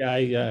wrong. Yeah,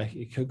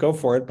 you could go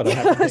for it, but I'm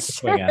happy to take a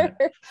swing at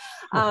it.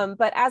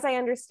 But as I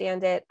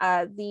understand it,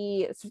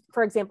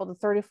 for example, the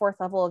 34th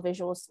level of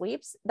visual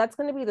sweeps, that's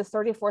going to be the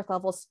 34th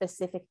level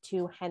specific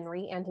to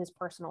Henry and his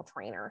personal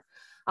trainer.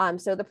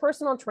 So the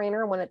personal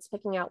trainer, when it's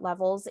picking out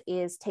levels,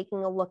 is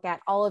taking a look at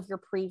all of your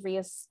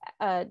previous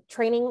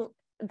training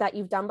that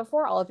you've done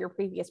before, all of your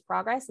previous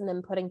progress, and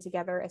then putting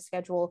together a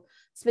schedule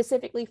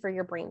specifically for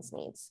your brain's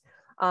needs.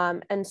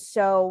 And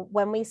so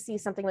when we see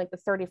something like the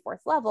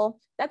 34th level,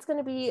 that's going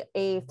to be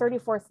a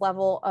 34th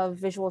level of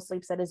visual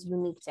sleeps that is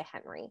unique to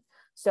Henry.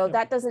 So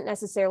that doesn't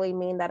necessarily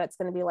mean that it's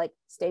going to be like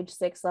stage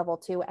 6, level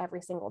 2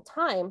 every single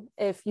time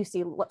if you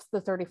see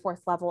the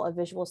 34th level of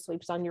visual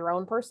sleeps on your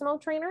own personal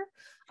trainer.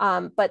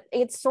 But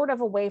it's sort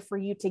of a way for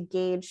you to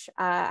gauge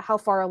how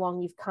far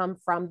along you've come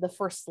from the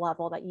first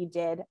level that you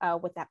did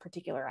with that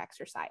particular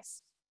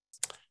exercise.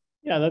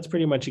 Yeah, that's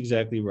pretty much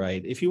exactly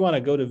right. If you want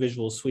to go to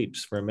visual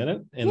sweeps for a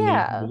minute in the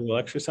Yeah. individual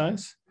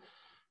exercise,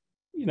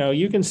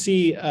 you can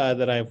see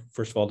that I've,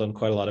 first of all, done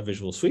quite a lot of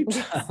visual sweeps.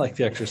 I like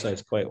the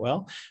exercise quite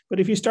well. But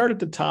if you start at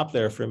the top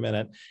there for a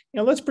minute,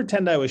 let's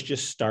pretend I was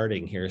just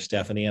starting here,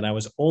 Stephanie, and I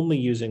was only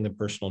using the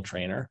personal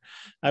trainer.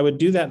 I would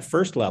do that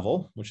first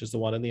level, which is the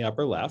one in the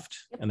upper left,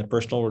 and the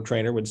personal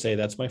trainer would say,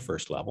 that's my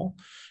first level.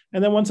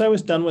 And then once I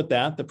was done with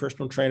that, the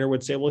personal trainer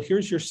would say, well,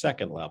 here's your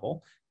second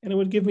level. And it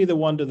would give me the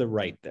one to the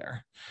right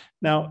there.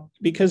 Now,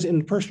 because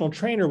in personal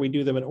trainer, we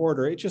do them in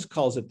order, it just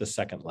calls it the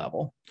second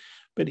level.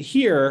 But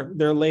here,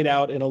 they're laid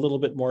out in a little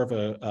bit more of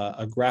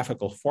a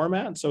graphical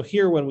format. So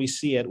here, when we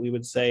see it, we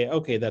would say,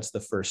 okay, that's the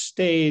first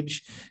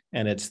stage,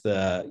 and it's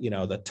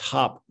the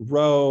top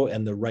row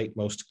and the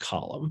rightmost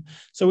column.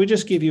 So we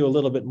just give you a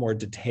little bit more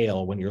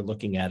detail when you're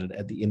looking at it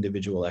at the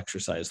individual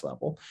exercise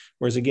level.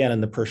 Whereas again, in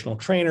the personal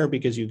trainer,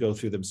 because you go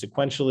through them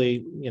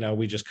sequentially,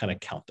 we just kind of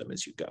count them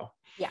as you go.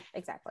 Yeah,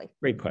 exactly.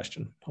 Great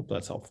question. Hope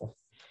that's helpful.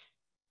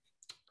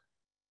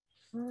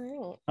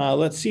 All right.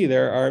 Let's see,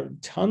 there are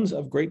tons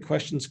of great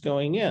questions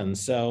going in.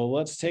 So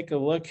let's take a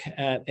look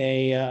at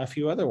a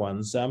few other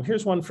ones.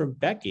 Here's one from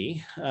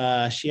Becky.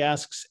 She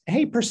asks,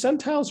 hey,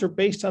 percentiles are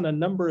based on a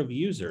number of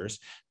users,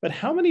 but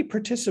how many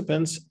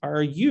participants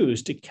are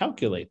used to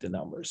calculate the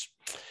numbers?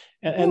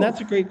 And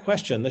that's a great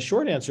question. The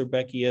short answer,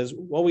 Becky, is,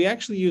 well, we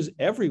actually use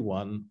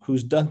everyone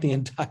who's done the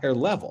entire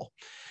level.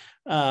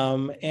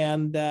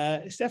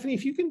 Stephanie,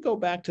 if you can go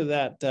back to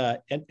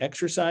that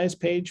exercise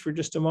page for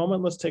just a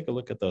moment, let's take a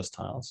look at those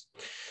tiles.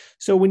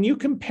 So when you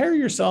compare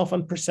yourself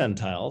on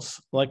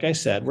percentiles, like I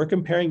said, we're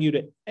comparing you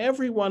to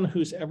everyone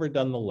who's ever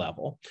done the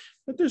level.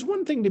 But there's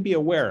one thing to be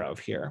aware of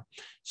here.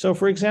 So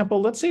for example,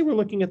 let's say we're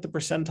looking at the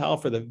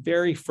percentile for the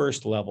very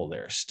first level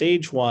there,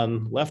 stage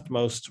 1,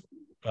 leftmost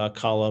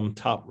column,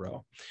 top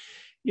row.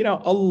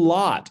 A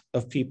lot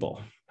of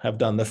people have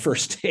done the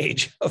first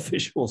stage of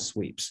visual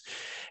sweeps.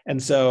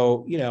 And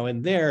so,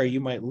 in there,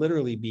 you might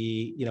literally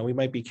be, we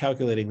might be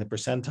calculating the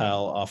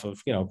percentile off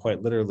of,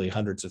 quite literally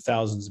hundreds of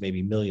thousands,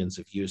 maybe millions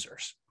of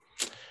users.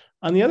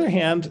 On the other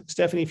hand,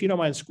 Stephanie, if you don't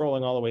mind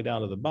scrolling all the way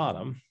down to the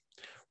bottom,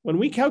 when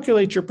we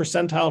calculate your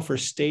percentile for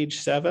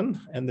stage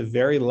 7 and the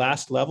very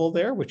last level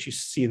there, which you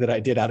see that I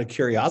did out of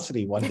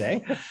curiosity one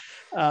day,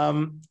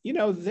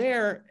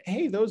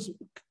 those,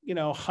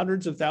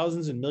 hundreds of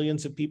thousands and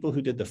millions of people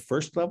who did the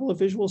first level of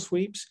visual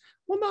sweeps,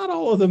 well, not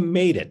all of them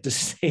made it to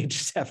stage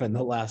 7,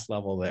 the last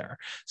level there.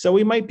 So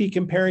we might be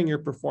comparing your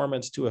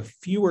performance to a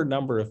fewer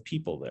number of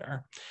people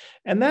there.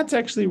 And that's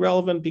actually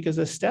relevant because,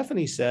 as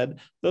Stephanie said,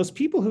 those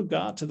people who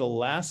got to the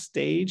last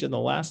stage and the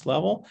last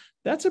level,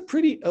 that's a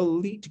pretty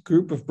elite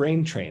group of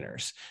brain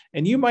trainers.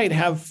 And you might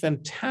have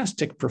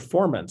fantastic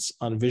performance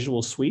on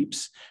visual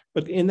sweeps,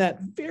 but in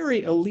that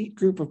very elite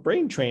group of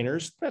brain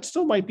trainers, that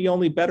still might be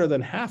only better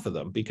than half of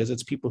them because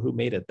it's people who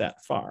made it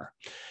that far.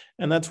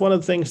 And that's one of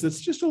the things that's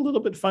just a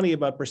little bit funny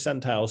about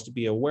percentiles to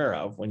be aware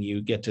of when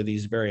you get to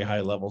these very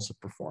high levels of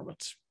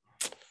performance.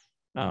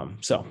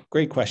 So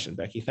great question,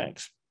 Becky.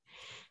 Thanks.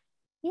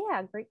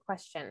 Yeah, great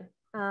question.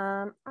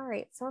 All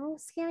right, so I'm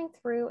scanning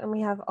through and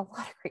we have a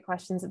lot of great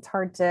questions. It's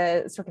hard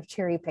to sort of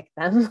cherry pick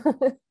them.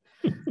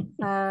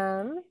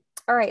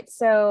 All All right,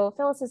 so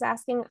Phyllis is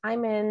asking,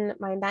 I'm in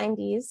my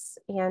 90s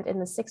and in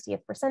the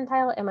 60th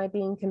percentile. Am I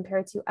being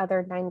compared to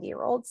other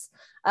 90-year-olds?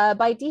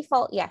 By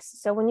default, yes.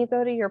 So when you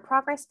go to your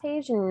progress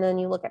page and then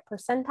you look at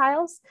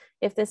percentiles,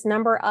 if this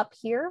number up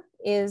here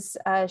is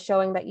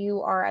showing that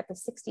you are at the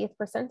 60th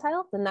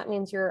percentile, then that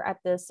means you're at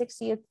the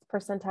 60th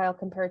percentile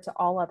compared to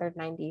all other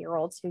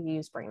 90-year-olds who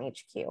use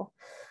BrainHQ.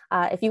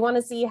 If you want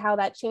to see how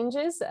that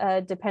changes,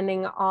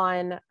 depending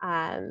on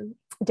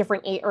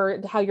different age or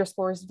how your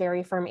scores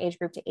vary from age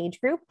group to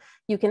age group,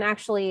 you can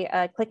actually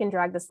click and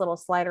drag this little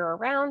slider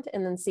around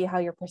and then see how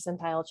your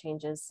percentile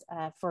changes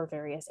for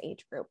various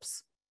age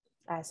groups.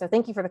 So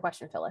thank you for the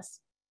question, Phyllis.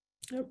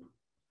 Yep.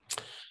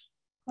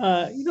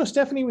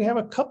 Stephanie, we have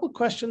a couple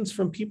questions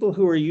from people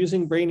who are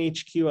using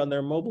BrainHQ on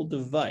their mobile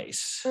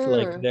device,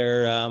 like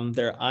their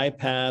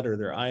iPad or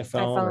their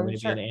iPhone or maybe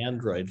sure. an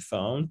Android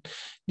phone.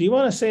 Do you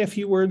want to say a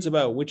few words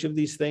about which of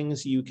these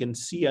things you can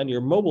see on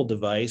your mobile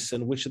device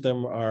and which of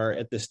them are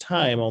at this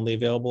time only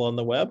available on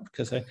the web?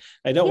 Because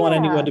I don't want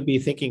anyone to be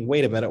thinking,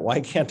 wait a minute, why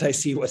can't I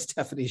see what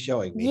Stephanie's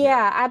showing me?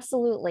 Yeah,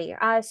 absolutely.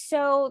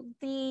 So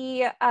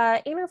the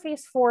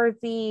interface for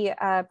the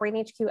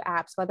BrainHQ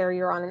apps, whether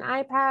you're on an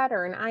iPad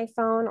or an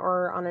iPhone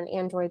or on an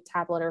Android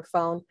tablet or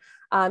phone,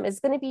 is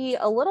going to be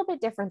a little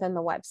bit different than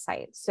the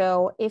website.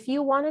 So if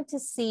you wanted to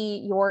see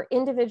your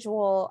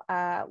individual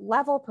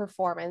level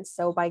performance,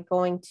 so by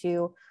going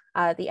to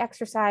the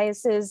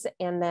exercises,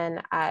 and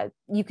then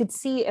you could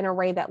see an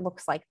array that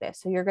looks like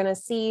this. So you're going to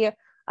see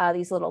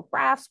these little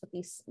graphs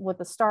with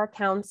the star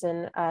counts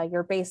and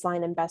your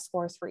baseline and best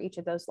scores for each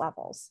of those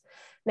levels.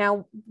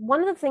 Now,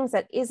 one of the things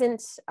that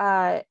isn't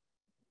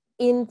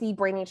in the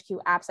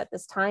BrainHQ apps at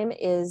this time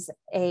is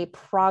a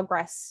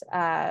progress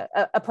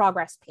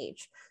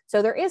page.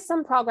 So there is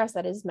some progress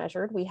that is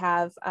measured. We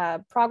have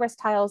progress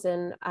tiles,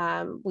 and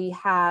we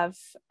have,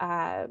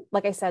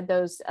 like I said,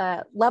 those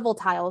level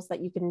tiles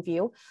that you can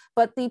view.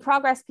 But the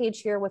progress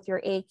page here with your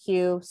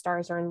AQ,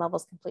 stars are in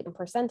levels, complete, and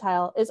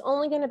percentile is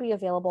only going to be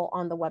available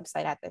on the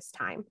website at this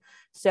time.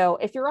 So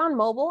if you're on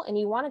mobile and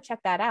you want to check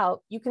that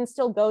out, you can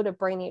still go to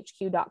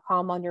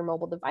brainhq.com on your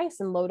mobile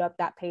device and load up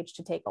that page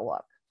to take a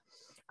look.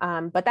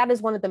 But that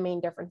is one of the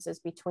main differences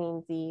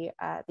between the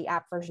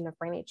app version of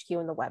BrainHQ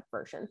and the web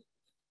version.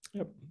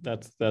 Yep,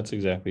 that's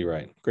exactly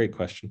right. Great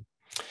question.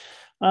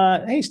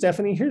 Hey,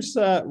 Stephanie, here's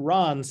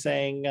Ron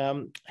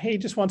saying, hey,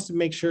 just wants to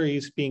make sure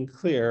he's being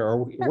clear,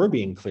 or we're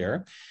being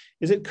clear.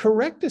 Is it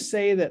correct to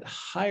say that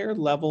higher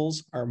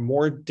levels are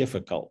more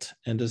difficult?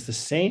 And does the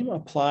same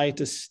apply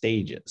to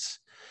stages?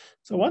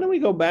 So why don't we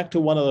go back to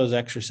one of those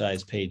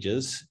exercise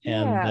pages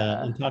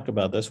and talk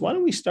about this? Why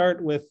don't we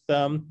start with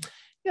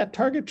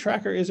Target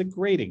Tracker is a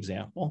great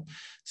example.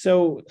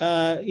 So,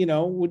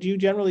 would you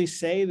generally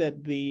say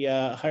that the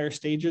higher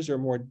stages are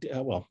more,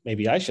 well,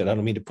 maybe I should, I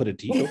don't mean to put it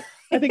to you.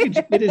 I think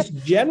it is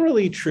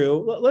generally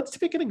true. Let's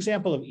pick an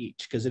example of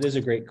each, because it is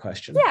a great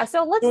question. Yeah,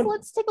 so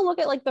let's take a look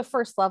at like the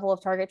first level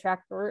of Target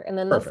Tracker and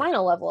then the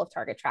final level of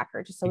Target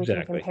Tracker, just so we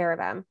can compare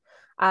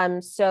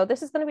them. So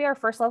this is going to be our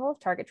first level of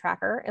Target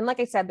Tracker. And like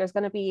I said, there's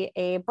going to be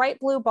a bright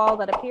blue ball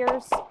that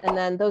appears, and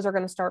then those are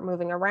going to start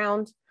moving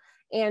around.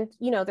 And,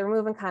 they're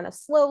moving kind of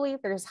slowly.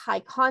 There's high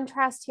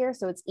contrast here,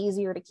 so it's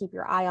easier to keep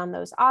your eye on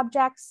those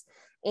objects.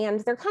 And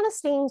they're kind of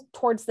staying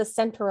towards the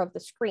center of the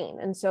screen.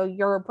 And so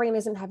your brain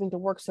isn't having to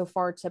work so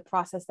far to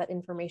process that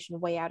information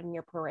way out in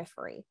your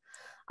periphery.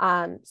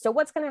 So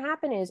what's going to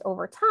happen is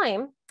over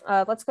time,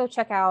 let's go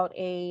check out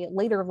a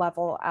later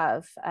level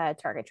of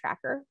Target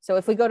Tracker. So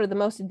if we go to the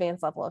most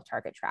advanced level of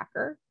Target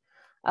Tracker,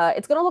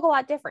 it's going to look a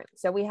lot different.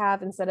 So we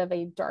have, instead of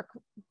a dark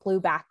blue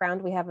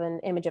background, we have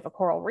an image of a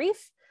coral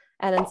reef.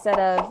 And instead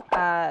of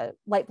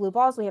light blue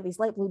balls, we have these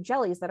light blue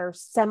jellies that are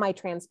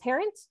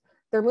semi-transparent.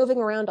 They're moving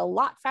around a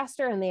lot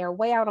faster, and they are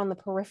way out on the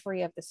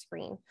periphery of the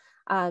screen.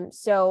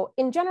 So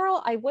in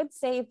general, I would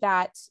say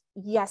that,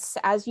 yes,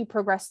 as you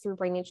progress through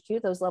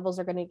BrainHQ, those levels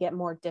are going to get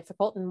more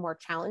difficult and more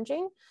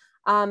challenging.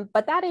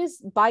 But that is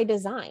by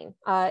design.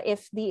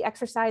 If the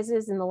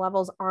exercises and the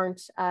levels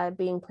aren't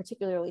being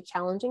particularly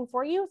challenging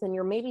for you, then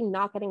you're maybe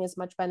not getting as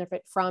much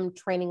benefit from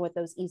training with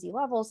those easy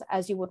levels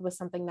as you would with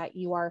something that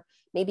you are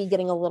maybe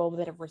getting a little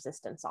bit of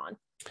resistance on.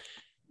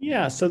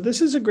 Yeah, so this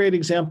is a great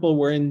example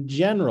where in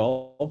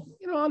general,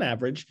 on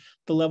average,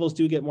 the levels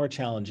do get more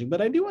challenging,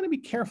 but I do want to be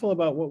careful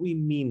about what we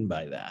mean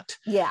by that.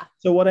 Yeah.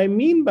 So what I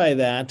mean by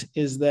that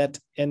is that,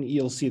 and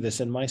you'll see this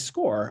in my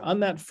score, on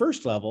that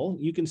first level,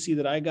 you can see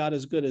that I got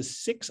as good as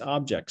 6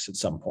 objects at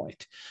some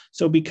point.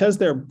 So because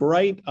they're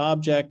bright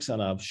objects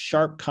on a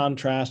sharp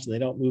contrast and they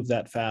don't move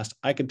that fast,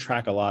 I could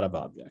track a lot of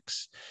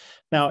objects.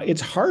 Now,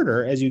 it's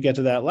harder as you get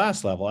to that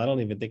last level. I don't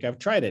even think I've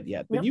tried it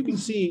yet, but you can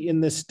see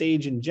in this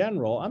stage in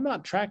general, I'm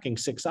not tracking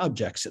 6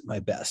 objects at my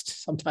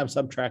best. Sometimes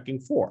I'm tracking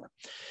 4.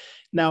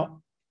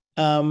 Now,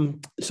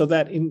 so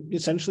that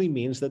essentially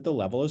means that the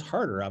level is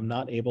harder. I'm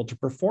not able to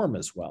perform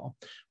as well,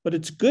 but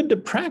it's good to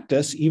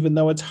practice even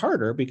though it's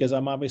harder, because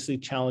I'm obviously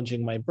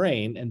challenging my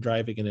brain and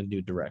driving it in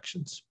new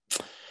directions.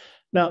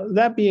 Now,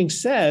 that being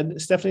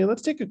said, Stephanie,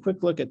 let's take a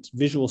quick look at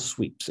visual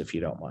sweeps, if you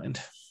don't mind.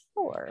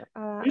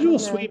 sure. Visual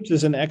sweeps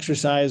is an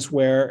exercise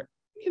where,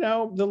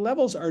 the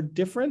levels are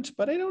different,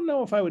 but I don't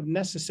know if I would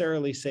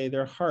necessarily say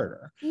they're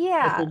harder.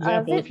 Yeah. So for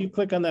example, if you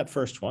click on that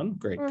first one,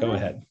 great, go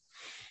ahead.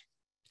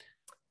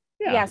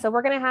 Yeah, so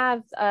we're going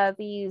to have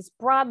these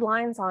broad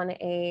lines on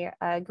a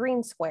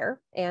green square,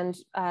 and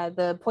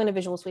the point of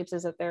visual sweeps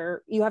is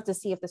that you have to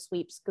see if the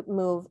sweeps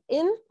move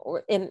in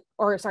or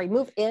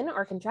move in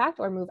or contract,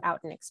 or move out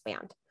and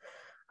expand.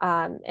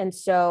 And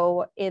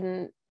so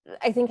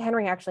I think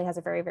Henry actually has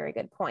a very, very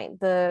good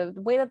point. The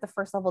way that the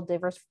first level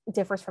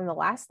differs from the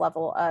last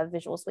level of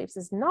visual sweeps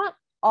is not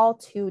all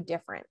too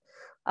different.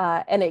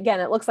 And again,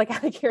 it looks like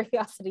out of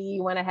curiosity,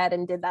 you went ahead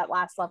and did that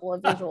last level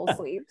of visual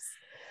sweeps.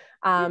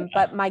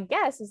 But my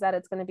guess is that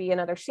it's going to be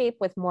another shape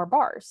with more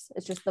bars.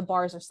 It's just the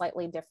bars are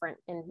slightly different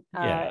in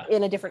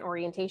a different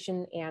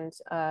orientation, and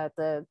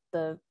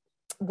the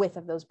width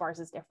of those bars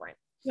is different.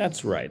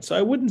 That's right. So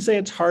I wouldn't say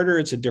it's harder.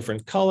 It's a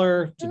different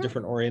color. It's a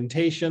different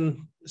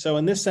orientation. So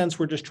in this sense,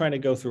 we're just trying to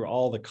go through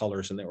all the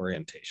colors and the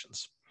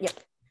orientations. Yep.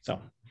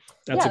 So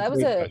that's a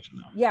great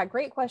question.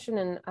 Great question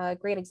and a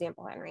great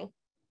example, Henry.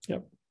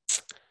 Yep.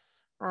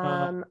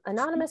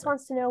 Anonymous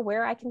wants to know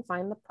where I can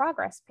find the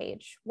progress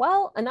page.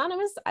 Well,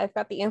 Anonymous, I've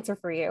got the answer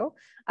for you.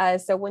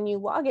 So when you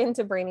log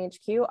into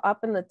BrainHQ,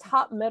 up in the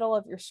top middle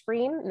of your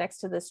screen, next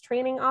to this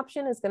training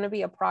option, is going to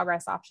be a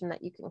progress option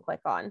that you can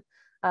click on.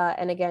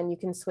 And again, you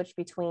can switch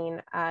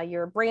between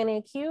your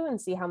BrainHQ and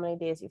see how many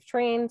days you've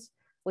trained.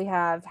 We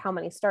have how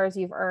many stars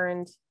you've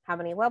earned, how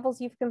many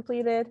levels you've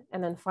completed,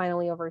 and then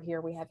finally over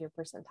here, we have your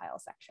percentile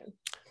section.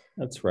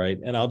 That's right.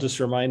 And I'll just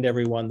remind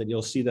everyone that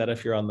you'll see that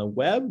if you're on the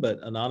web, but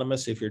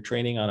Anonymous, if you're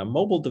training on a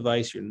mobile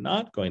device, you're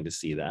not going to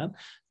see that.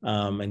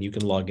 And you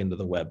can log into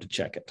the web to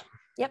check it.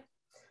 Yep.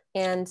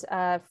 And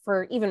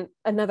for even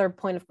another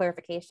point of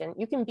clarification,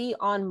 you can be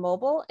on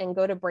mobile and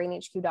go to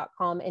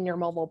brainhq.com in your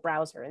mobile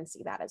browser and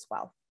see that as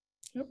well.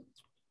 Yep.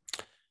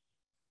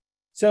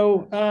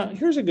 So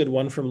here's a good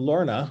one from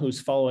Lorna,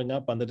 who's following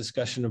up on the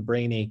discussion of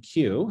BrainHQ.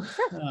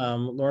 Sure.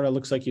 Lorna,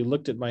 looks like you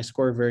looked at my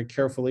score very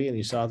carefully and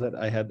you saw that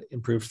I had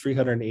improved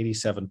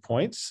 387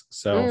 points.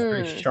 So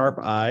very sharp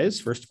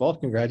eyes. First of all,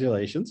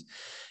 congratulations.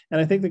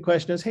 And I think the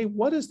question is, hey,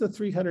 what does the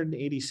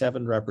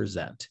 387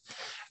 represent?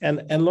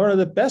 And Lorna,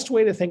 the best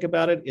way to think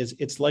about it is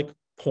it's like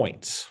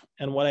points.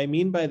 And what I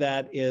mean by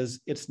that is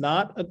it's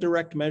not a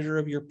direct measure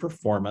of your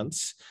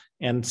performance.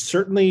 And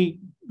certainly,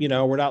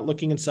 we're not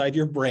looking inside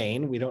your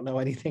brain. We don't know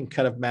anything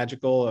kind of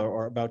magical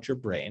or about your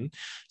brain.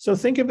 So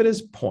think of it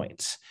as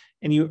points.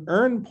 And you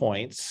earn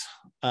points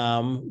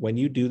when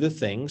you do the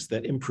things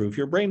that improve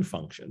your brain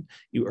function.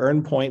 You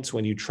earn points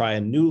when you try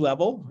a new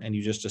level and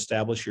you just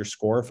establish your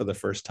score for the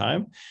first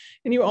time.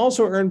 And you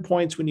also earn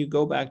points when you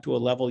go back to a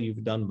level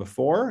you've done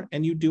before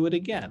and you do it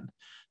again.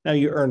 Now,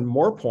 you earn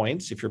more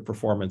points if your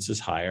performance is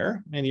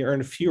higher, and you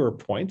earn fewer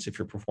points if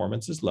your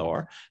performance is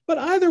lower. But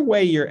either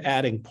way, you're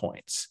adding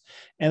points.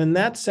 And in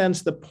that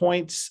sense, the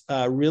points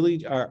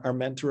really are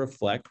meant to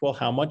reflect, well,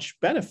 how much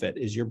benefit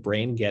is your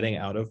brain getting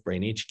out of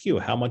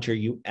BrainHQ? How much are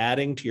you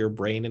adding to your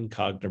brain and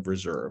cognitive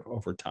reserve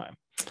over time?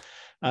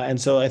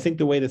 And so I think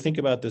the way to think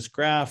about this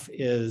graph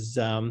is,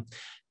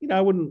 I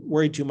wouldn't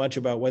worry too much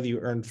about whether you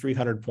earn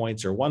 300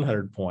 points or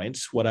 100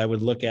 points. What I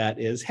would look at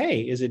is,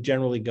 hey, is it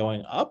generally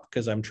going up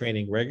because I'm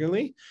training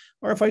regularly?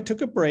 Or if I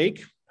took a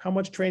break, how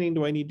much training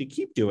do I need to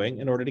keep doing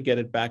in order to get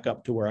it back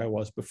up to where I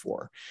was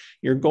before?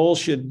 Your goal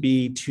should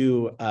be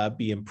to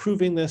be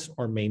improving this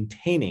or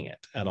maintaining it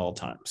at all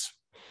times.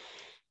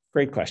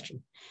 Great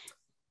question.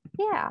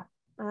 Yeah.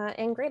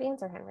 And great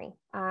answer, Henry.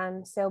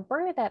 So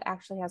Bernadette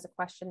actually has a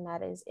question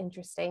that is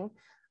interesting.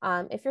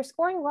 If you're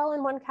scoring well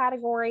in one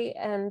category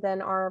and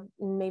then are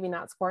maybe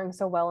not scoring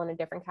so well in a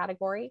different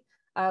category,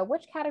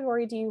 which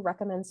category do you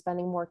recommend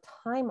spending more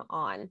time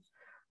on?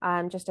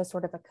 Just as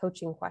sort of a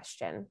coaching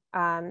question.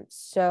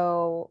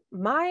 So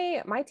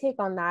my take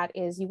on that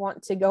is you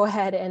want to go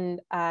ahead and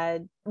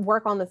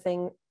work on the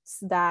things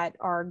that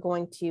are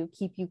going to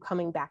keep you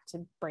coming back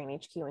to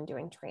BrainHQ and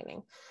doing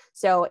training.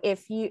 So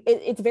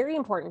it's very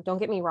important, don't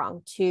get me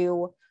wrong,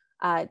 to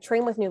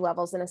train with new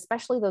levels, and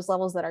especially those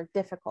levels that are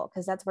difficult,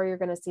 because that's where you're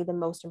going to see the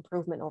most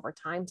improvement over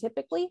time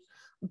typically.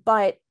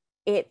 But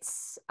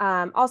it's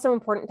also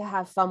important to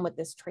have fun with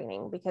this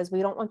training, because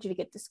we don't want you to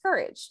get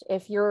discouraged.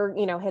 If you're,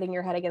 hitting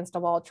your head against a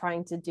wall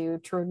trying to do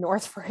True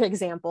North, for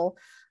example,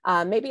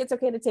 maybe it's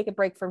okay to take a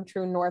break from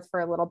True North for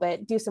a little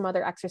bit, do some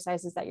other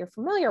exercises that you're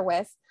familiar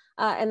with,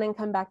 and then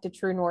come back to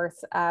True North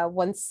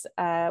once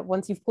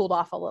you've cooled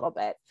off a little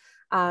bit.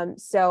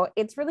 So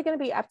it's really going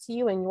to be up to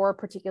you and your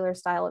particular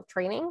style of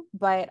training,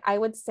 but I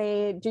would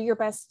say do your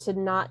best to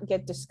not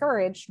get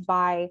discouraged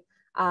by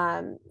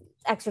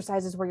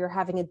exercises where you're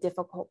having a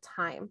difficult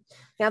time.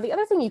 Now, the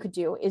other thing you could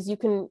do is you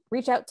can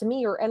reach out to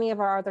me or any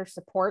of our other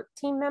support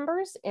team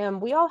members,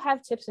 and we all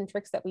have tips and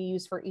tricks that we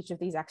use for each of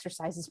these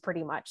exercises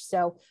pretty much.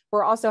 So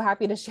we're also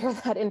happy to share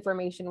that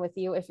information with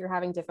you if you're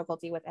having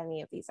difficulty with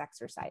any of these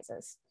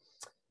exercises.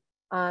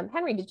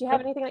 Henry, did you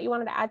have anything that you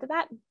wanted to add to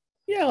that?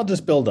 Yeah, I'll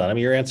just build on. I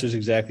mean, your answer is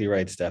exactly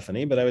right,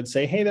 Stephanie. But I would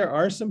say, hey, there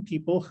are some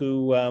people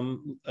who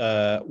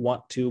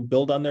want to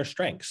build on their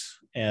strengths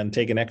and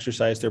take an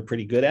exercise they're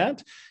pretty good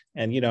at,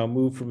 and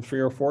move from 3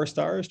 or 4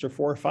 stars to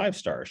 4 or 5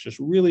 stars. Just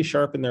really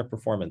sharpen their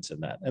performance in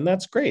that, and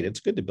that's great.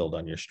 It's good to build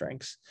on your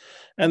strengths.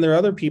 And there are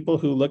other people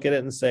who look at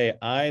it and say,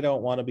 I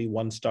don't want to be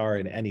 1 star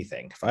in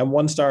anything. If I'm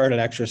 1 star in an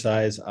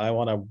exercise, I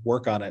want to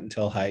work on it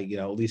until I,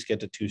 at least get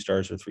to 2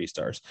 stars or 3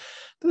 stars.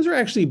 Those are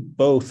actually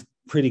both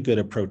pretty good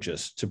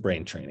approaches to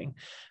brain training.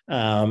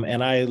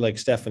 And I, like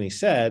Stephanie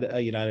said,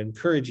 I'd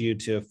encourage you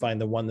to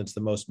find the one that's the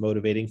most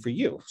motivating for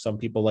you. Some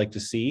people like to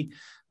see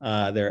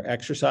their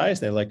exercise.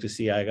 They like to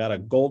see, I got a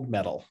gold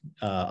medal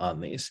on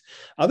these.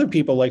 Other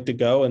people like to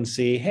go and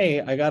see,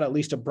 hey, I got at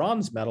least a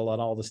bronze medal on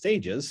all the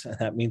stages. And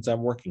that means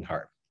I'm working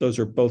hard. Those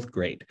are both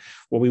great.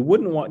 What we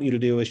wouldn't want you to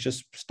do is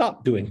just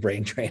stop doing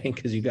brain training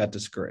because you got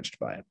discouraged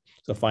by it.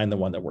 So find the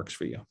one that works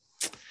for you.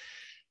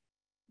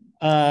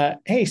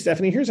 Hey,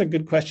 Stephanie, here's a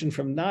good question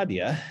from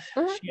Nadia.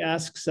 She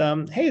asks,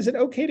 hey, is it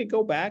okay to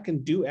go back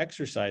and do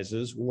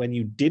exercises when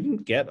you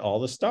didn't get all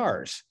the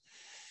stars?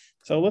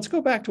 So let's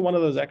go back to one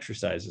of those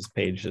exercises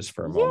pages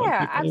for a moment.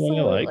 Yeah,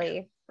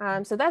 absolutely.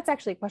 So that's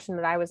actually a question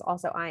that I was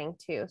also eyeing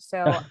too.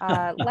 So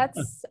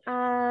let's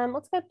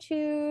go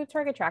to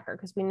Target Tracker,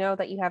 because we know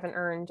that you haven't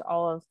earned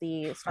all of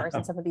the stars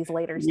in some of these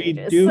later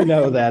stages. We do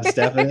know that,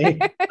 Stephanie.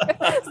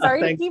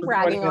 Sorry to keep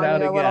ragging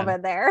on you a little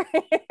bit there.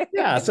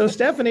 Yeah. So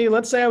Stephanie,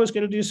 let's say I was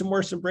going to do some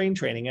more brain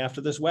training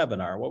after this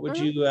webinar. What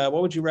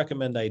would you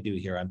recommend I do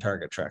here on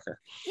Target Tracker?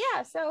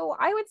 Yeah. So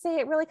I would say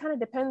it really kind of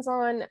depends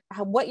on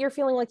what you're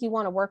feeling like you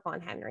want to work on,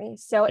 Henry.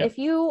 So if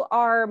you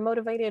are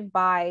motivated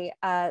by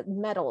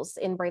medals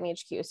in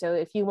BrainHQ, so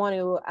if you want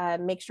to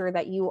make sure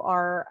that you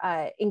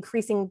are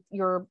increasing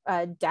your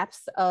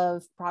depth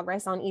of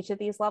progress on each of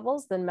these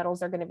levels, then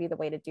medals are going to be the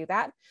way to do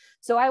that.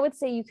 So I would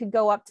say you could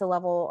go up to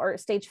level or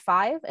stage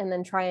 5 and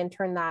then try and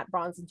turn that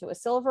bronze into a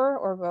silver,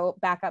 or go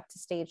back up to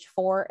stage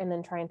 4 and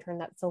then try and turn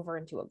that silver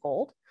into a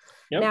gold.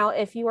 Yep. Now,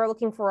 if you are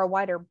looking for a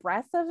wider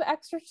breadth of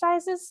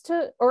exercises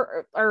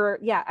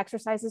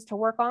exercises to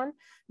work on,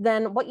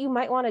 then what you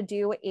might want to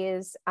do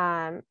is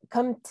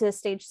come to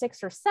stage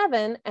 6 or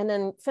 7 and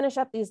then finish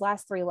up these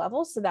last 3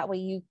 levels. So that way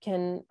you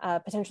can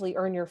potentially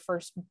earn your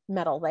first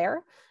medal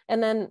there.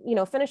 And then,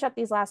 finish up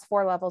these last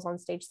 4 levels on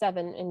stage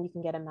 7 and you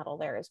can get a medal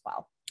there as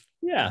well.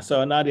 Yeah.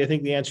 So Nadia, I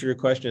think the answer to your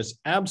question is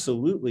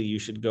absolutely. You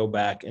should go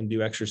back and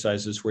do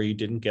exercises where you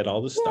didn't get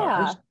all the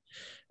stars.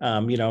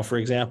 Yeah. For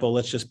example,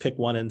 let's just pick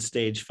one in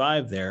stage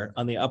 5 there.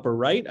 On the upper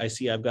right, I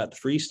see I've got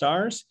 3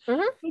 stars.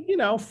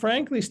 But,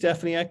 frankly,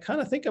 Stephanie, I kind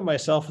of think of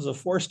myself as a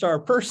 4-star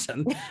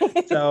person.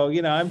 So,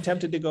 I'm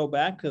tempted to go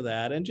back to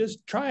that and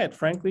just try it,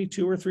 frankly,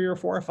 2 or 3 or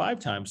 4 or 5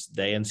 times a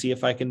day and see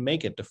if I can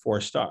make it to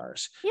 4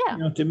 stars.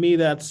 Yeah. To me,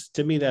 that's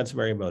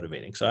very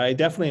motivating. So I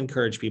definitely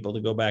encourage people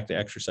to go back to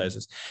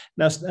exercises.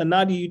 Now,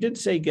 Nadia, you did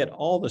say get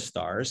all the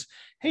stars.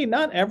 Hey,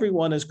 not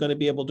everyone is going to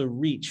be able to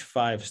reach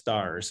 5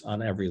 stars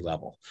on every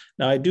level.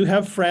 Now, I do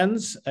have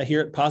friends here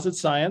at Posit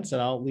Science,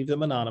 and I'll leave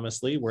them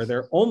anonymously, where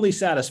they're only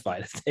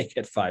satisfied if they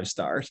get 5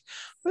 stars.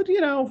 But,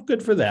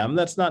 good for them.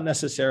 That's not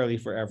necessarily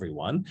for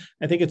everyone.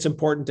 I think it's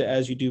important to,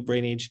 as you do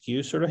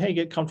BrainHQ, sort of, hey,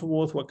 get comfortable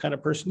with what kind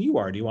of person you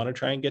are. Do you want to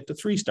try and get to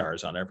 3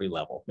 stars on every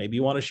level? Maybe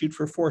you want to shoot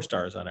for 4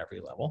 stars on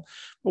every level.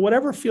 But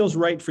whatever feels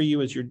right for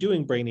you as you're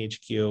doing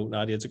BrainHQ,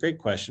 Nadia, it's a great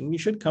question. You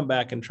should come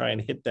back and try and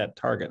hit that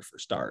target for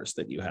stars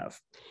that you have.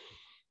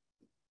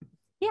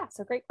 Yeah,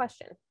 so great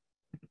question.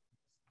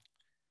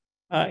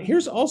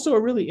 Here's also a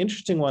really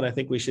interesting one I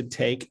think we should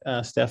take,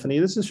 Stephanie.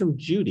 This is from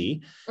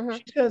Judy.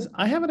 She says,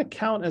 I have an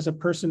account as a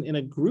person in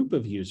a group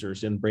of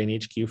users in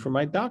BrainHQ for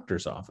my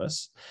doctor's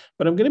office,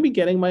 but I'm going to be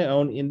getting my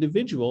own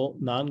individual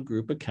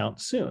non-group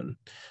account soon.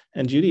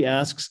 And Judy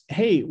asks,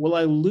 hey, will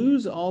I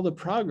lose all the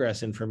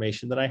progress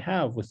information that I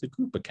have with the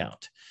group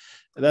account?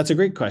 That's a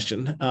great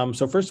question.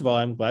 So first of all,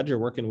 I'm glad you're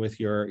working with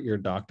your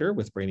doctor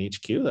with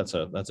BrainHQ.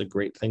 That's a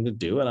great thing to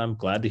do. And I'm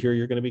glad to hear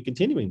you're going to be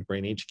continuing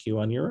BrainHQ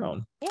on your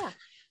own. Yeah.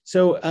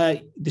 So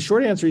the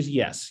short answer is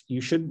yes,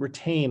 you should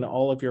retain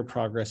all of your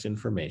progress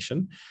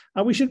information.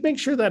 We should make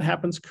sure that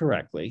happens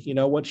correctly.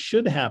 What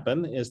should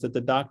happen is that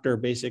the doctor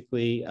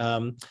basically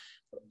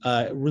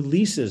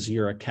releases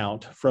your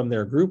account from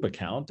their group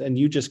account, and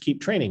you just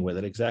keep training with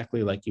it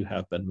exactly like you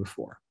have been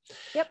before.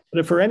 Yep.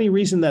 But if for any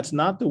reason that's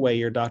not the way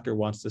your doctor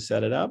wants to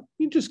set it up,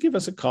 you just give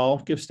us a call,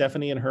 give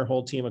Stephanie and her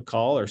whole team a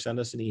call, or send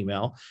us an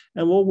email,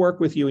 and we'll work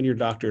with you and your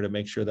doctor to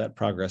make sure that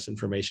progress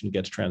information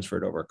gets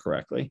transferred over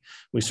correctly.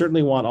 We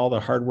certainly want all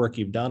the hard work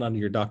you've done under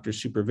your doctor's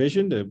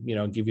supervision to,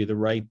 give you the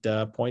right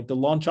point to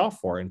launch off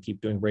for and keep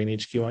doing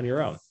BrainHQ on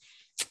your own.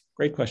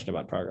 Great question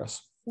about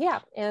progress. Yeah,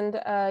 and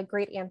a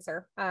great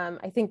answer.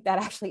 I think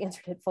that actually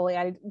answered it fully.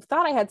 I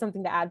thought I had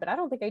something to add, but I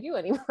don't think I do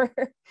anymore.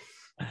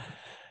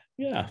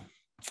 Yeah.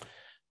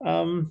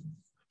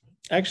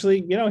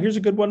 Actually, here's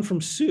a good one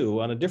from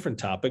Sue on a different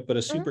topic, but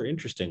a super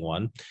interesting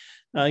one.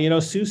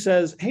 Sue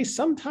says, hey,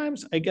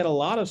 sometimes I get a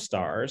lot of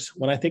stars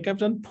when I think I've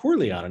done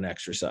poorly on an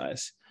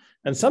exercise.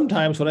 And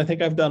sometimes when I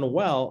think I've done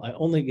well, I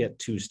only get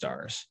 2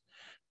 stars.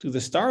 Do the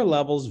star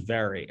levels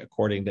vary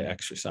according to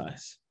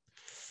exercise?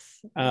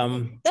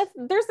 There's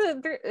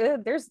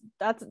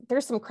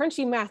some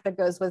crunchy math that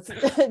goes with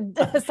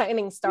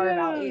assigning star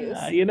values.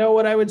 You know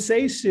what I would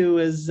say, Sue,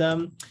 is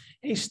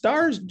hey,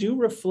 stars do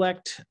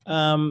reflect,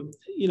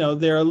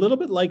 they're a little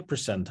bit like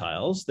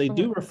percentiles. They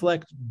do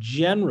reflect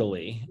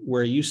generally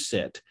where you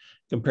sit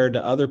compared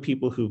to other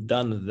people who've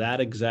done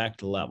that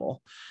exact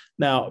level.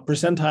 Now,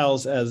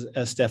 percentiles,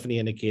 as Stephanie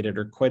indicated,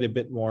 are quite a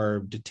bit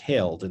more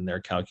detailed in their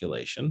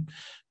calculation,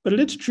 but it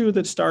is true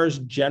that stars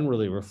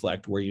generally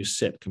reflect where you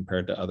sit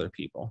compared to other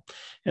people.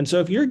 And so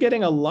if you're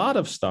getting a lot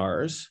of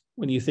stars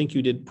when you think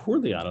you did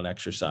poorly on an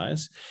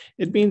exercise,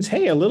 it means,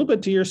 hey, a little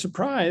bit to your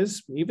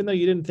surprise, even though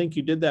you didn't think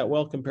you did that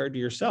well compared to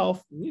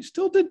yourself, you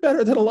still did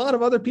better than a lot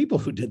of other people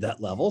who did that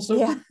level. So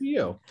good for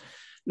you.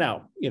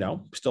 Now,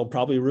 still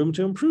probably room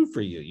to improve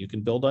for you. You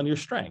can build on your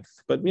strength,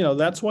 but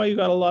that's why you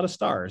got a lot of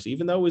stars.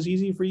 Even though it was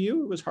easy for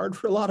you, it was hard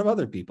for a lot of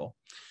other people.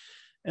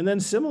 And then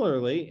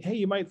similarly, hey,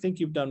 you might think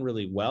you've done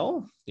really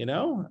well,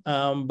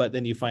 but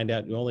then you find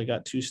out you only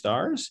got 2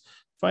 stars.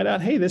 Find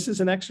out, hey, this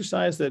is an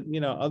exercise that,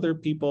 other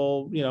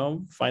people,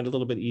 find a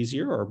little bit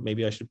easier, or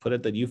maybe I should put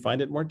it that you find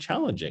it more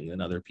challenging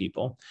than other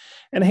people.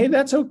 And hey,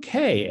 that's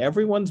okay.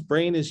 Everyone's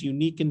brain is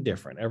unique and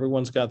different.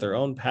 Everyone's got their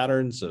own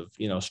patterns of,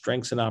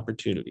 strengths and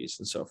opportunities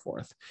and so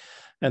forth.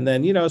 And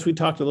then, as we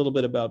talked a little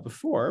bit about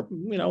before,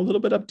 a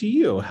little bit up to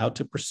you how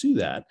to pursue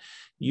that.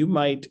 You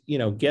might,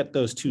 get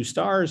those 2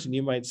 stars and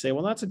you might say,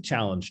 well, that's a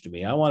challenge to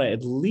me. I want to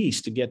at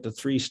least get to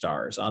 3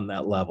 stars on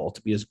that level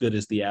to be as good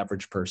as the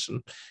average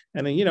person.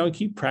 And then,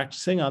 keep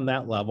practicing on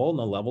that level and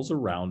the levels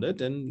around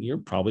it. And you're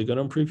probably going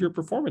to improve your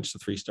performance to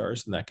 3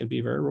 stars. And that can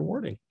be very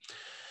rewarding.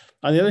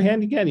 On the other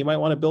hand, again, you might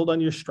want to build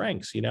on your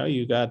strengths.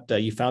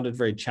 You found it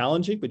very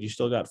challenging, but you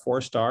still got 4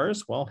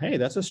 stars. Well, hey,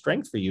 that's a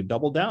strength for you.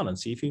 Double down and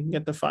see if you can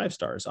get to 5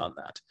 stars on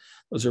that.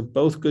 Those are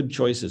both good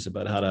choices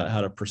about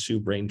how to pursue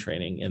brain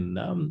training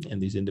in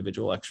these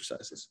individual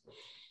exercises.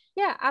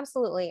 Yeah,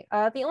 absolutely.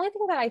 The only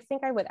thing that I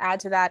think I would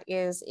add to that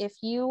is if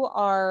you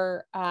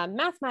are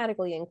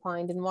mathematically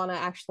inclined and want to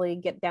actually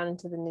get down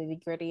into the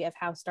nitty gritty of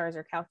how stars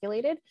are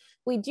calculated,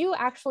 we do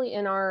actually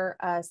in our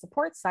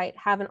support site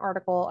have an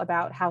article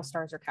about how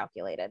stars are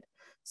calculated.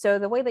 So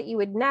the way that you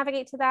would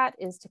navigate to that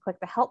is to click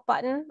the help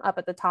button up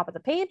at the top of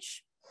the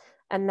page.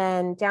 And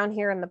then down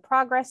here in the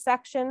progress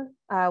section,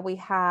 we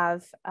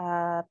have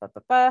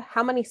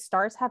how many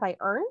stars have I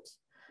earned?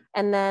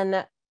 And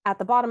then at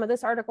the bottom of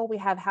this article, we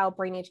have how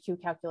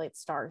BrainHQ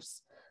calculates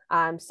stars.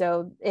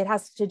 So it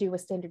has to do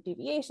with standard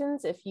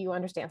deviations. If you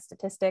understand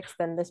statistics,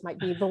 then this might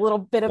be the little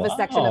bit of a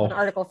section of an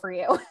article for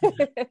you.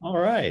 All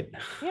right.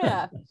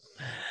 Yeah.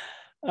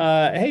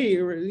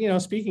 Hey,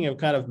 speaking of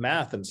kind of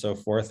math and so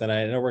forth, and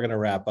I know we're going to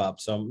wrap up,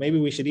 so maybe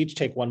we should each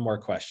take one more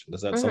question. Does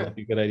that sound like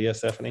a good idea,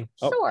 Stephanie?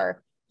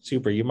 Sure.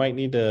 Super. You might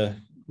need to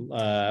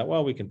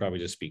we can probably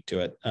just speak to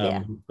it.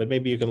 But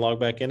maybe you can log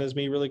back in as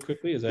me really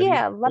quickly. Is that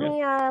let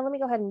me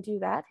go ahead and do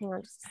that. Hang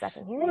on just a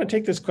second here. I want to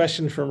take this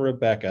question from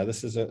Rebecca.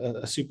 This is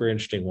a super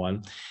interesting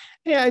one.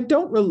 Hey, I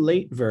don't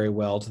relate very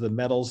well to the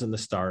metals and the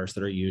stars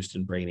that are used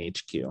in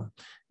BrainHQ.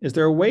 Is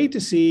there a way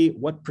to see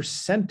what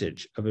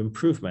percentage of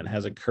improvement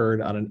has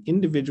occurred on an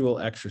individual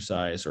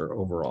exercise or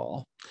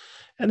overall?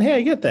 And hey,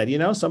 I get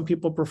that, some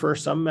people prefer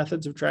some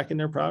methods of tracking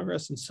their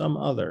progress and some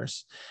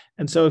others.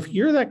 And so if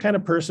you're that kind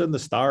of person, the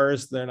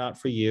stars, they're not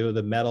for you.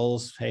 The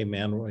medals, hey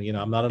man,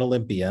 I'm not an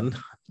Olympian.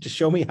 Just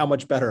show me how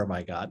much better am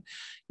I got.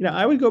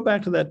 I would go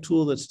back to that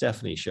tool that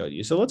Stephanie showed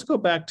you. So let's go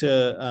back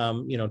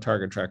to,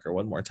 Target Tracker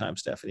one more time,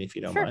 Stephanie, if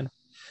you don't mind.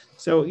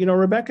 So,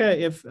 Rebecca,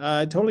 if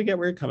I totally get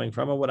where you're coming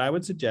from, and what I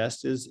would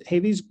suggest is, hey,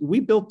 we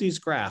built these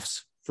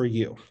graphs for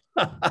you.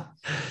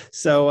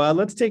 So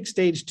let's take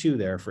stage 2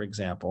 there, for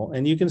example,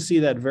 and you can see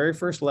that very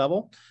first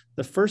level.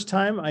 The first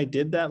time I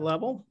did that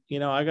level,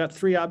 I got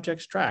 3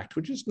 objects tracked,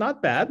 which is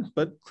not bad,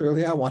 but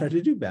clearly I wanted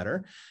to do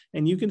better.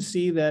 And you can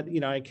see that,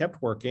 I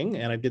kept working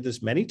and I did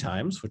this many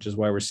times, which is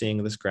why we're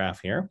seeing this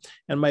graph here.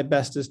 And my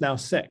best is now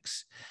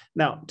 6.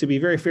 Now, to be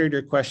very fair to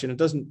your question, it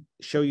doesn't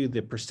show you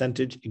the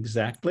percentage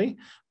exactly,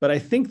 but I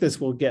think this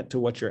will get to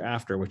what you're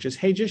after, which is,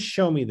 hey, just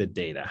show me the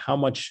data. How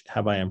much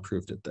have I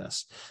improved at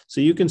this?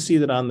 So you can see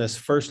that on this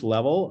first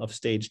level of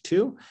stage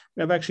 2,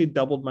 I've actually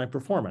doubled my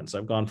performance.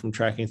 I've gone from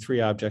tracking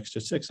 3 objects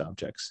to 6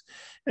 objects.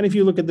 And if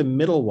you look at the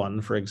middle one,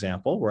 for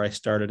example, where I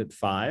started at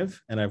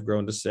 5 and I've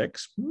grown to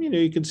 6,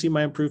 you can see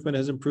my improvement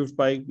has improved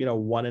by,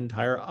 1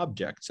 entire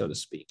object, so to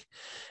speak.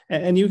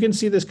 And you can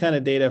see this kind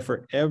of data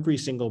for every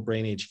single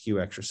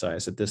BrainHQ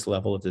exercise at this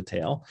level of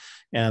detail.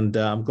 And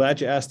I'm glad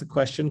you asked the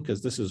question,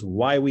 because this is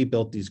why we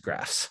built these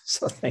graphs.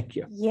 So thank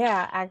you.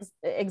 Yeah,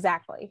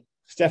 exactly.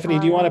 Stephanie,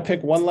 do you want to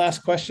pick one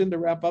last question to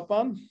wrap up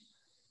on?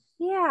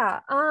 Yeah.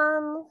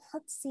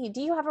 Let's see.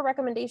 Do you have a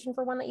recommendation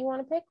for one that you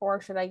want to pick, or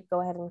should I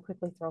go ahead and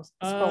quickly scroll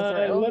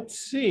through? Let's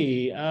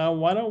see.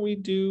 Why don't we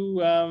do?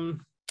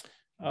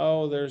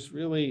 There's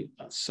really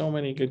so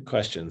many good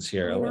questions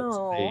here. Let's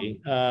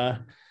see.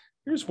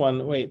 Here's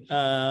one. Wait.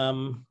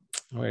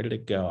 Where did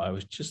it go? I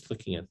was just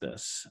looking at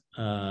this.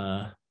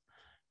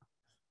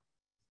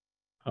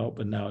 Oh,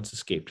 but now it's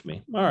escaped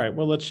me. All right,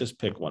 well, let's just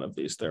pick one of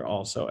these. They're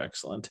all so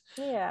excellent.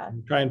 Yeah.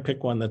 Try and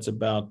pick one that's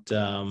about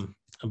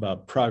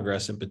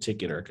progress in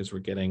particular, because we're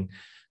getting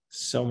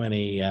so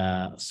many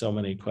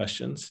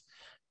questions.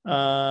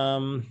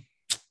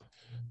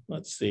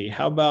 Let's see.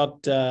 How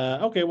about,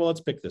 okay, well, let's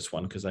pick this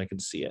one because I can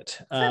see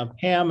it. Sure.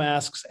 Pam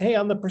asks, hey,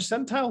 on the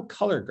percentile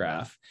color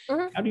graph,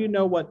 Mhm. how do you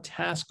know what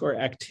task or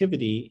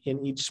activity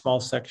in each small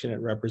section it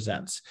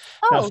represents?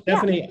 Now, Oh, yeah.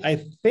 Stephanie, I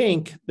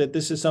think that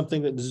this is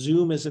something that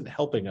Zoom isn't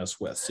helping us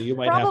with, so you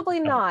might have to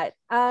Probably cover.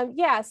 not.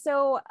 Yeah,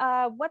 so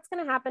what's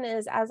going to happen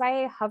is as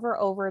I hover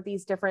over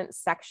these different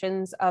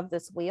sections of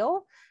this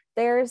wheel,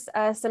 there's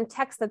some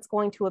text that's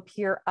going to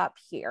appear up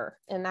here.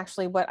 And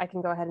actually what I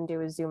can go ahead and do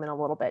is zoom in a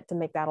little bit to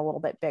make that a little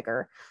bit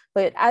bigger.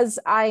 But as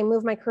I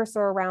move my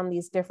cursor around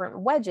these different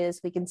wedges,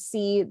 we can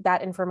see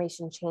that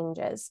information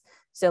changes.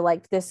 So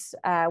like this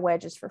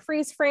wedge is for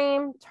freeze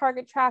frame,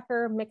 target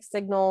tracker, mixed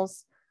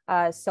signals,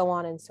 so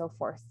on and so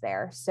forth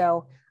there.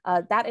 So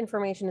that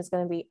information is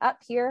going to be up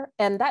here,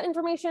 and that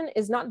information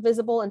is not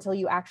visible until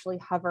you actually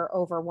hover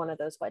over one of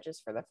those wedges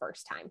for the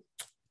first time.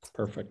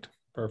 Perfect.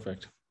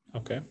 Perfect.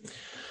 Okay.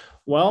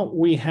 Well,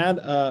 we had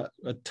a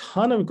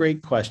ton of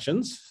great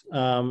questions,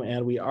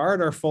 and we are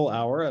at our full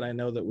hour. And I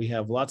know that we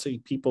have lots of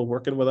people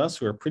working with us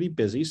who are pretty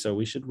busy, so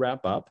we should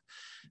wrap up.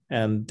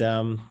 And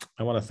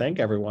I want to thank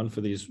everyone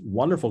for these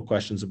wonderful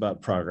questions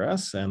about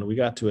progress. And we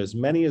got to as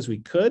many as we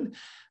could.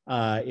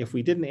 If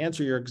we didn't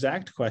answer your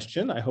exact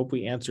question, I hope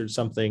we answered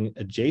something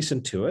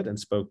adjacent to it and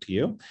spoke to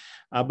you.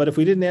 But if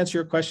we didn't answer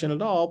your question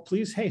at all,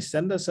 please, hey,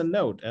 send us a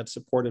note at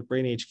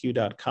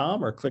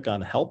support@brainhq.com or click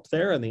on help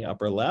there in the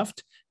upper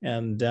left.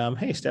 And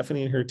hey,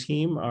 Stephanie and her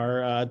team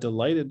are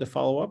delighted to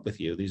follow up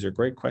with you. These are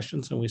great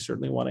questions, and we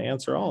certainly want to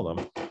answer all of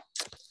them.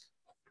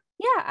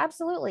 Yeah,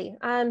 absolutely.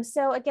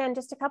 So again,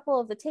 just a couple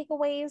of the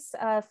takeaways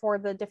for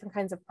the different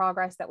kinds of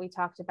progress that we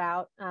talked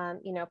about.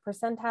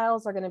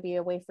 Percentiles are going to be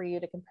a way for you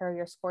to compare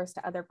your scores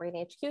to other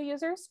BrainHQ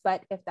users.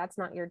 But if that's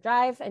not your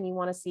drive and you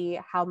want to see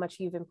how much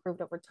you've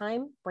improved over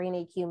time,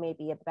 BrainHQ may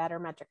be a better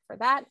metric for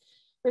that.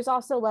 There's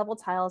also level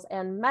tiles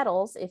and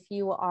medals if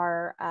you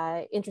are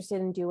interested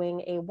in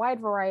doing a wide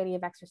variety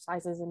of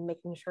exercises and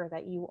making sure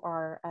that you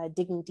are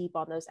digging deep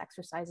on those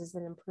exercises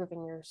and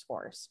improving your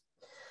scores.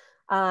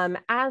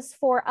 As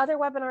for other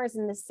webinars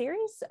in this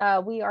series,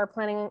 we are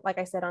planning, like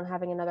I said, on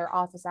having another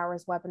office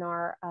hours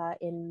webinar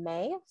in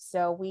May.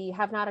 So we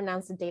have not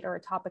announced a date or a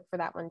topic for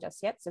that one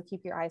just yet. So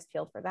keep your eyes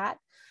peeled for that.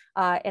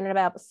 And in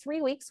about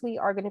 3 weeks, we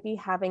are going to be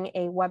having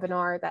a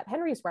webinar that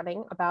Henry's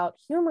running about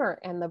humor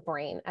and the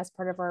brain as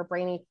part of our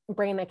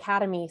Brain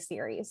Academy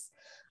series.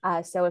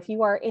 So if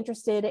you are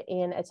interested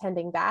in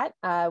attending that,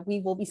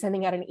 we will be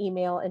sending out an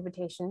email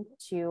invitation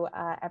to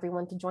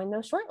everyone to join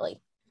those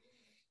shortly.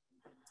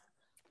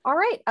 All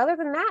right, other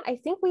than that, I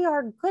think we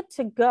are good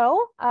to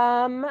go.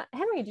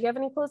 Henry, do you have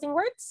any closing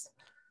words?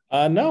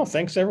 No,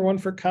 thanks everyone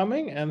for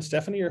coming. And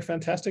Stephanie, you're a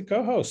fantastic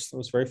co-host. It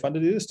was very fun to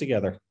do this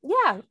together.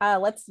 Yeah,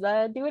 let's do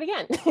it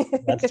again.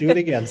 Let's do it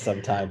again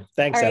sometime.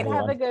 Thanks, All right,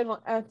 everyone. have a good one.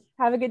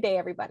 Have a good day,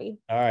 everybody.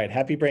 All right,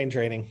 happy brain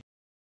training.